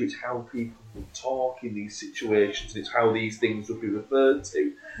future, it's how people will talk in these situations, and it's how these things will be referred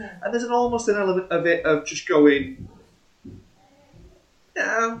to. Yeah. And there's almost an element of it of just going,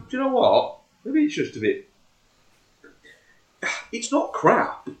 yeah, do you know what? Maybe it's just a bit... It's not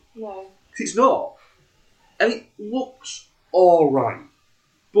crap. No. It's not. And it looks alright.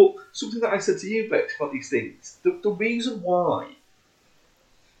 But something that I said to you, Bex, about these things, the reason why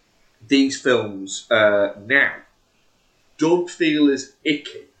these films now don't feel as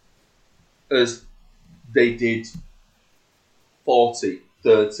icky as they did 40,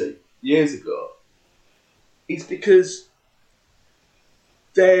 30 years ago is because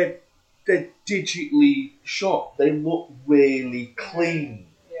they're digitally shot. They look really clean.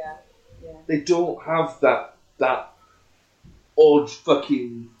 Yeah. They don't have that odd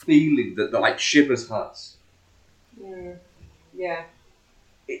fucking feeling that like Shivers has. Yeah.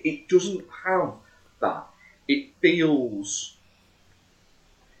 It doesn't have that. It feels...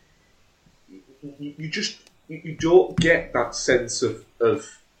 You don't get that sense of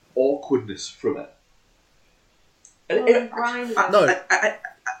awkwardness from it. No.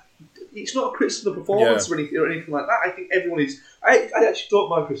 It's not a criticism of the performance or anything like that. I think everyone is... I actually don't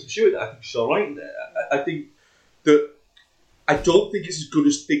mind Kristen Stewart. I think she's alright in there. I think that... I don't think it's as good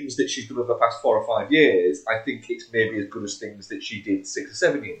as things that she's done over the past 4 or 5 years. I think it's maybe as good as things that she did 6 or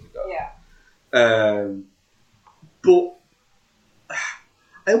 7 years ago. Yeah. But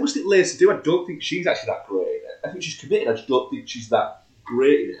I almost think Lacey do. I don't think she's actually that great in it. I think she's committed. I just don't think she's that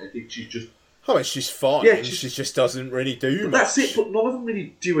great in it. I think she's just... Oh, she's fine. Yeah, she just doesn't really do much. That's it, but none of them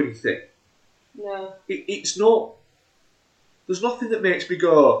really do anything. No. It's not... There's nothing that makes me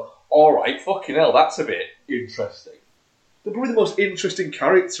go, alright, fucking hell, that's a bit interesting. Probably the most interesting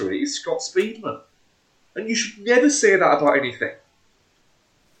character is Scott Speedman. And you should never say that about anything.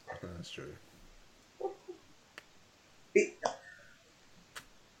 That's true.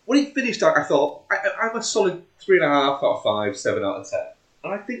 When it finished, I thought, I'm a solid 3.5 out of 5, 7 out of 10.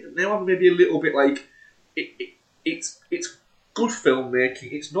 And I think that now I'm maybe a little bit like, it's good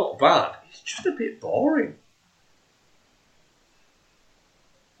filmmaking, it's not bad, it's just a bit boring.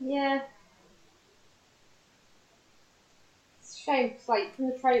 Yeah. It's a shame, because like, from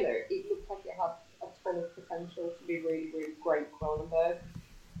the trailer, it looked like it had a ton of potential to be really, really great Cronenberg.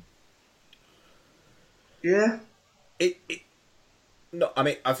 Yeah. No, I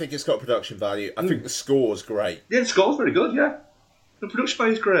mean, I think it's got production value. I think the score's great. Yeah, the score's very good, yeah. The production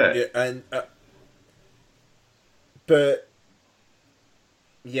value's great. Yeah, and but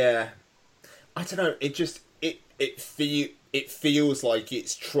yeah, I don't know. It just it feels like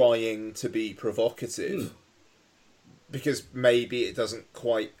it's trying to be provocative because maybe it doesn't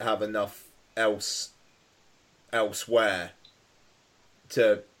quite have enough elsewhere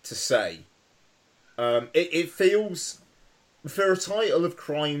to say. It feels, for a title of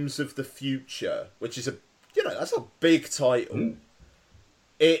Crimes of the Future, which is that's a big title.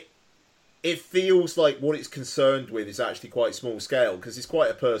 It feels like what it's concerned with is actually quite small scale because it's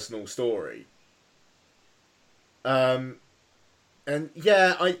quite a personal story. And I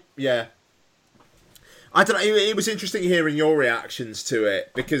don't know. It was interesting hearing your reactions to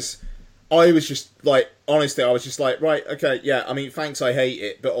it because I was just like, honestly, I was just like, right, okay, yeah. I mean, thanks, I hate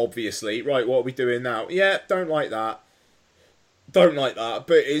it, but obviously, right, what are we doing now? Yeah, don't like that. But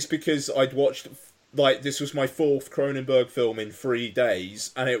it's because I'd watched, like, this was my 4th Cronenberg film in 3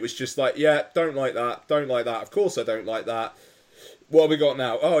 days, and it was just like, yeah, don't like that. Of course I don't like that. What have we got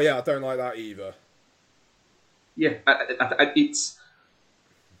now? Oh, yeah, I don't like that either. Yeah,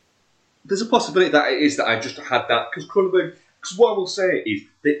 there's a possibility that it is that I just had that, because Cronenberg, because what I will say is,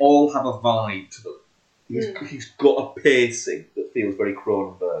 they all have a vibe to them. He's got a pacing that feels very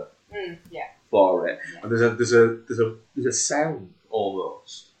Cronenberg for it. Yeah. And there's a sound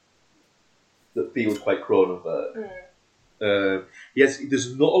almost that feels quite Cronenberg. Yes,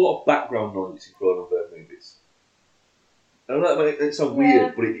 there's not a lot of background noise in Cronenberg movies. I don't know, it sounds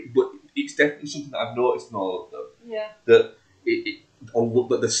weird, but it's definitely something that I've noticed in all of them. Yeah. That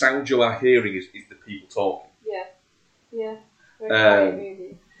the sound you are hearing is the people talking. Yeah. Very quiet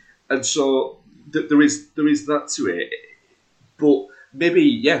movie. And so there is that to it. But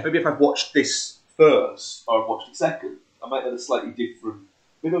maybe if I'd watched this first or I'd watched it second, I might have a slightly different.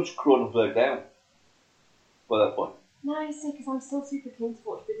 Maybe I'll just Cronenberg down by that point. No, you see, because I'm still super keen to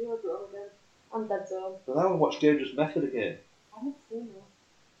watch Videodrome again. And Dead Zone. But now I watch Dangerous Method again. I haven't seen that.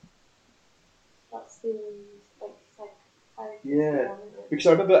 That's the yeah. Because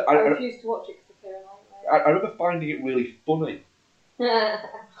I remember I refused to watch it because of Keira Knightley. I remember finding it really funny.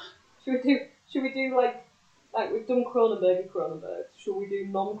 Should we do like we've done Cronenberg. Should we do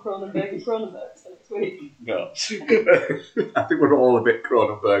non-Cronenberg Cronenbergs for next week? No. I think we're all a bit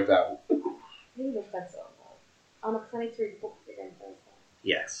Cronenberged out. He looks better on that. Oh no, because I need to read the book again first.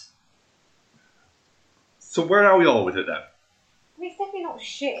 Yes. So where are we all with it then? I mean, it's definitely not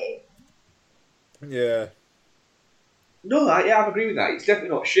shit. Yeah. No, I agree with that. It's definitely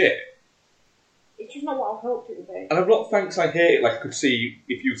not shit. It's just not what I hoped it would be. And I'm not thanks I hate it. Like, I could see,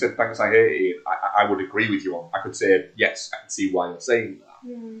 if you said thanks I hate it, I would agree with you on. I could say, yes, I can see why you're saying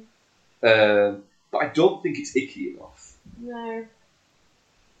that. But I don't think it's icky enough. No.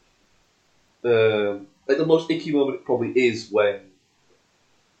 Like, the most icky moment it probably is when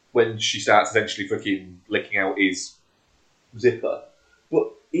she starts eventually fucking licking out his zipper.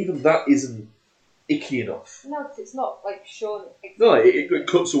 But even that isn't icky enough. No, because it's not like shown. No, it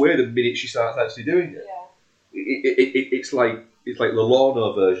cuts away the minute she starts actually doing it. Yeah. It's like the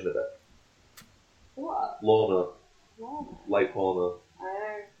Lorna version of it. What? Lorna. Light porno.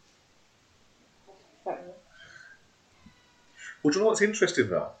 Oh. Well, do you know what's interesting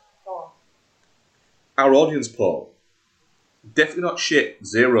though? Go on. Our audience poll. Definitely not shit,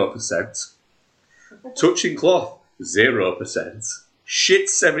 0%. Touching cloth, 0%. Shit,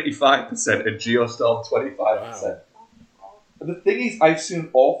 75%, and Geostorm, 25%. Wow. And the thing is, I've seen an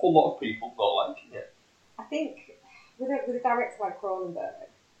awful lot of people not liking it. I think with a director like Cronenberg,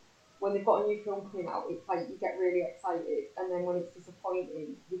 when they've got a new film coming out, it's like you get really excited, and then when it's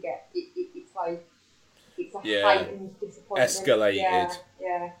disappointing, you get it's like it's a heightened disappointment. Escalated.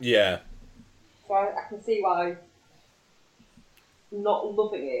 Yeah. So I can see why not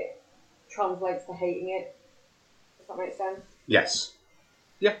loving it translates to hating it. Does that make sense? Yes.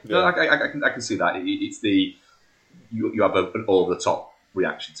 Yeah. No, I can see that. It's the you have an over the top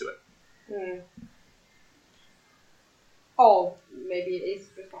reaction to it. Or maybe it is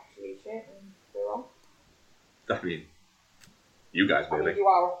just actually shit and we're wrong. I mean, you guys maybe. I mean, you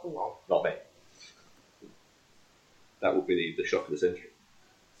are often wrong. Not me. That would be the shock of the century.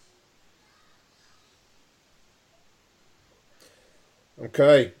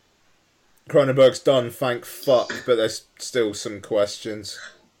 Okay. Cronenberg's done, thank fuck, but there's still some questions.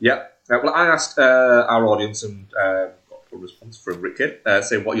 Yeah. Well, I asked our audience and got a response from Rickid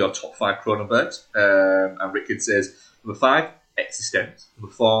saying, what are your top 5 Cronenbergs? And Rickid says, number 5, Existence.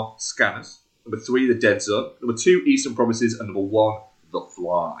 Number 4, Scanners. Number 3, The Dead Zone. Number 2, Eastern Promises. And number 1, The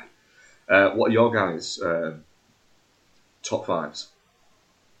Fly. What are your guys' top 5s?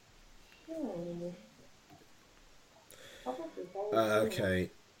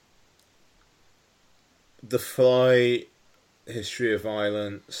 Okay. The Fly, History of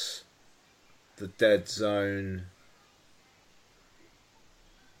Violence, The Dead Zone,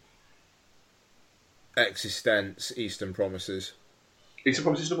 Existence, Eastern Promises. Eastern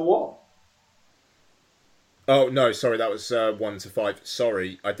Promises number 1. Oh, no, sorry, that was 1 to 5.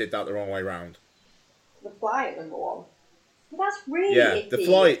 Sorry, I did that the wrong way round. The Fly at number 1. Well, that's really Yeah, icky. The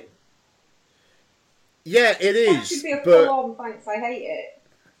Fly... Yeah, it That is, should be a but... full-on thanks, I hate it.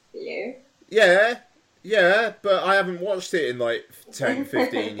 For you. Yeah, but I haven't watched it in like 10,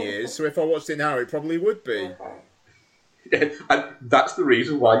 15 years, so if I watched it now, it probably would be. Okay. Yeah, and that's the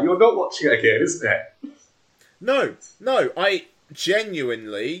reason why you're not watching it again, isn't it? No, I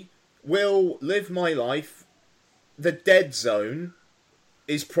genuinely will live my life. The Dead Zone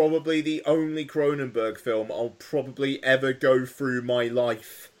is probably the only Cronenberg film I'll probably ever go through my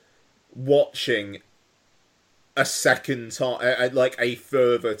life watching a second time, like a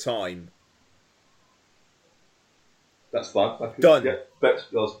further time. That's fine. Done. Yeah, that's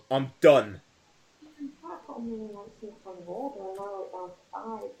yours. I'm done. I put them in like some kind of order and narrow it down to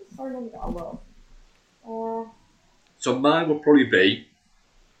 5. There's so many that I love. So mine would probably be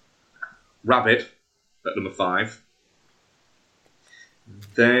Rabbit at number 5.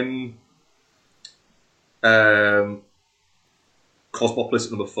 Then Cosmopolis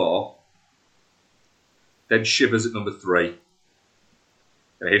at number 4. Then Shivers at number 3.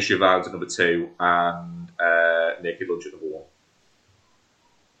 And History of Violence at number 2. And Naked Lunch at number 1.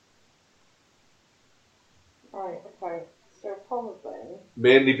 Right, okay. So probably...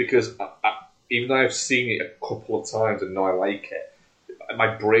 Mainly because even though I've seen it a couple of times and know I like it,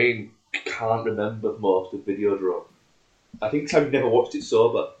 my brain can't remember most of Videodrome. I think 'cause I've never watched it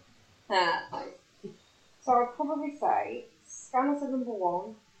sober. Nice. So I'd probably say Scanners at number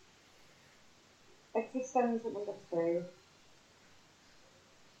 1. Existence at number 2.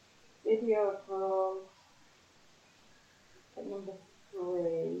 Videodrome at number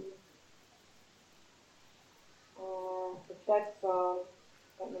 3. The Dead Zone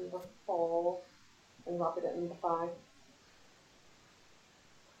at number 4. And Rabbit at number 5.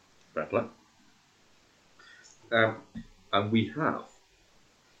 Fair play. And we have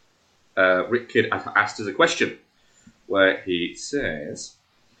Rick Kidd asked us a question where he says,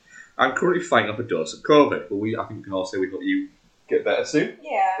 I'm currently fighting up a dose of COVID, but I think we can all say we hope you get better soon.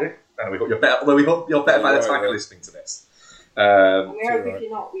 Yeah. And we hope you're better, although we hope you're better by the time you're listening to this. And we hope if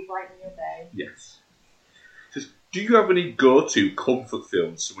you're not, we brighten your day. Yes. Just, do you have any go-to comfort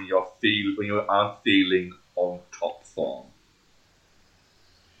films when you aren't feeling on top form?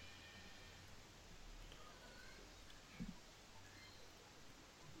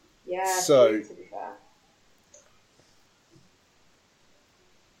 Yeah, So- to be fair.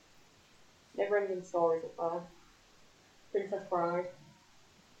 Never ending stories up there. Princess Bride.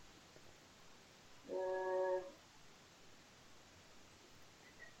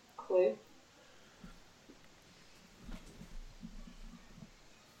 Clue.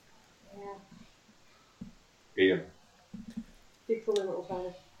 Yeah. Ian. Big Trouble in Little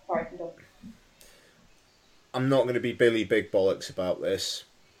China. Sorry, I'm done. I'm not going to be Billy Big Bollocks about this.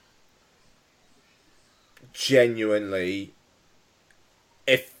 Genuinely,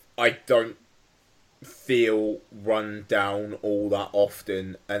 if I don't feel run down all that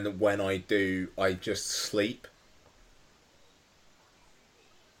often, and when I do, I just sleep.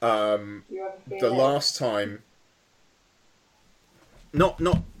 You ever feel The it? last time, not,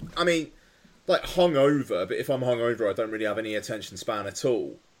 I mean, like hungover, but if I'm hungover, I don't really have any attention span at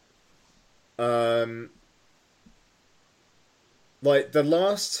all. Like the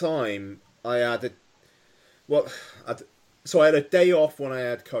last time I had so I had a day off when I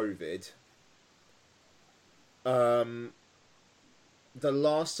had COVID. The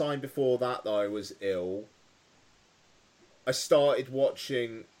last time before that I was ill, I started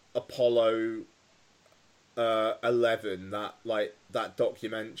watching Apollo 11, that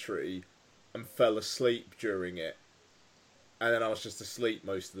documentary, and fell asleep during it. And then I was just asleep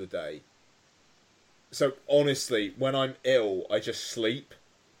most of the day. So honestly, when I'm ill, I just sleep.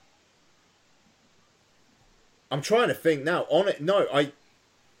 I'm trying to think now.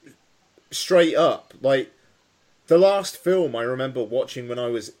 Straight up, like, the last film I remember watching when I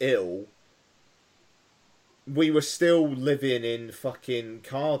was ill, we were still living in fucking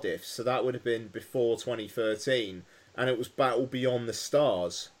Cardiff, so that would have been before 2013, and it was Battle Beyond the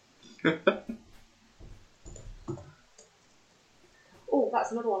Stars. Oh,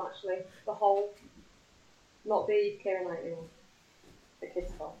 that's another one actually. The Hole. Not the Keira Knightley one. The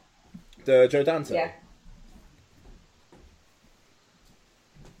kids' film. The Joe Dante? Yeah.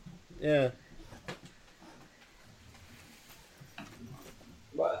 Yeah.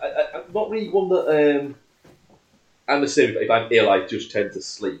 Not really one that. I'm the same. If I'm ill, I just tend to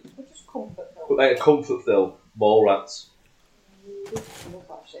sleep. It's just comfort film. But like a comfort film, Mallrats.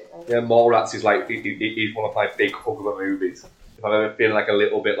 Yeah, Mallrats is like he's one of my big hug of the movies. If I'm ever feeling like a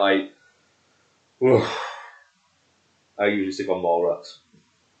little bit like, I usually stick on Mallrats.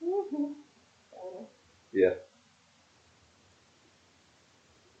 Mm-hmm. Yeah.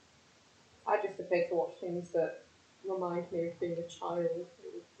 I just prefer to watch things that remind me of being a child. It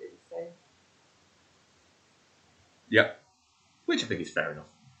would be the same. Yeah. Which I think is fair enough.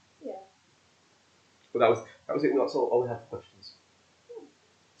 Yeah. But that was it. That's all we have for questions.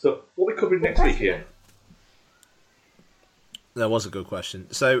 So, what are we covering next week here? That was a good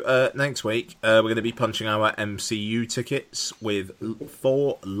question. So, next week, we're going to be punching our MCU tickets with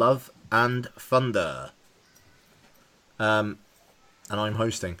Thor, Love and Thunder. And I'm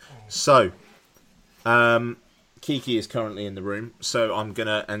hosting. So, Kiki is currently in the room, so I'm going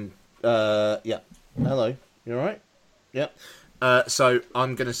to... yeah. Hello. You alright? Yeah. So,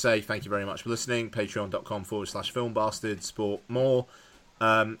 I'm going to say thank you very much for listening. Patreon.com/filmbastards. Support more.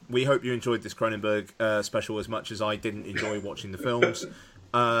 We hope you enjoyed this Cronenberg special as much as I didn't enjoy watching the films.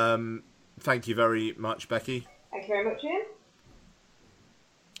 Thank you very much, Becky. Thank you very much, Ian.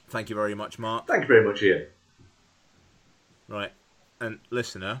 Thank you very much, Mark. Thank you very much, Ian. Right. And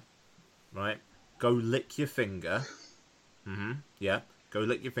listener, right, go lick your finger. Yeah. Go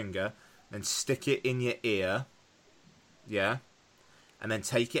lick your finger and stick it in your ear. Yeah. And then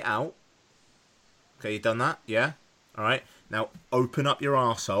take it out. Okay, you done that? Yeah? Alright. Now, open up your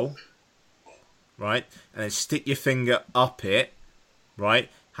arsehole, right, and then stick your finger up it, right,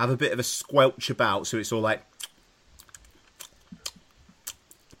 have a bit of a squelch about so it's all like,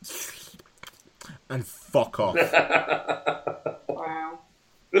 and fuck off. Wow.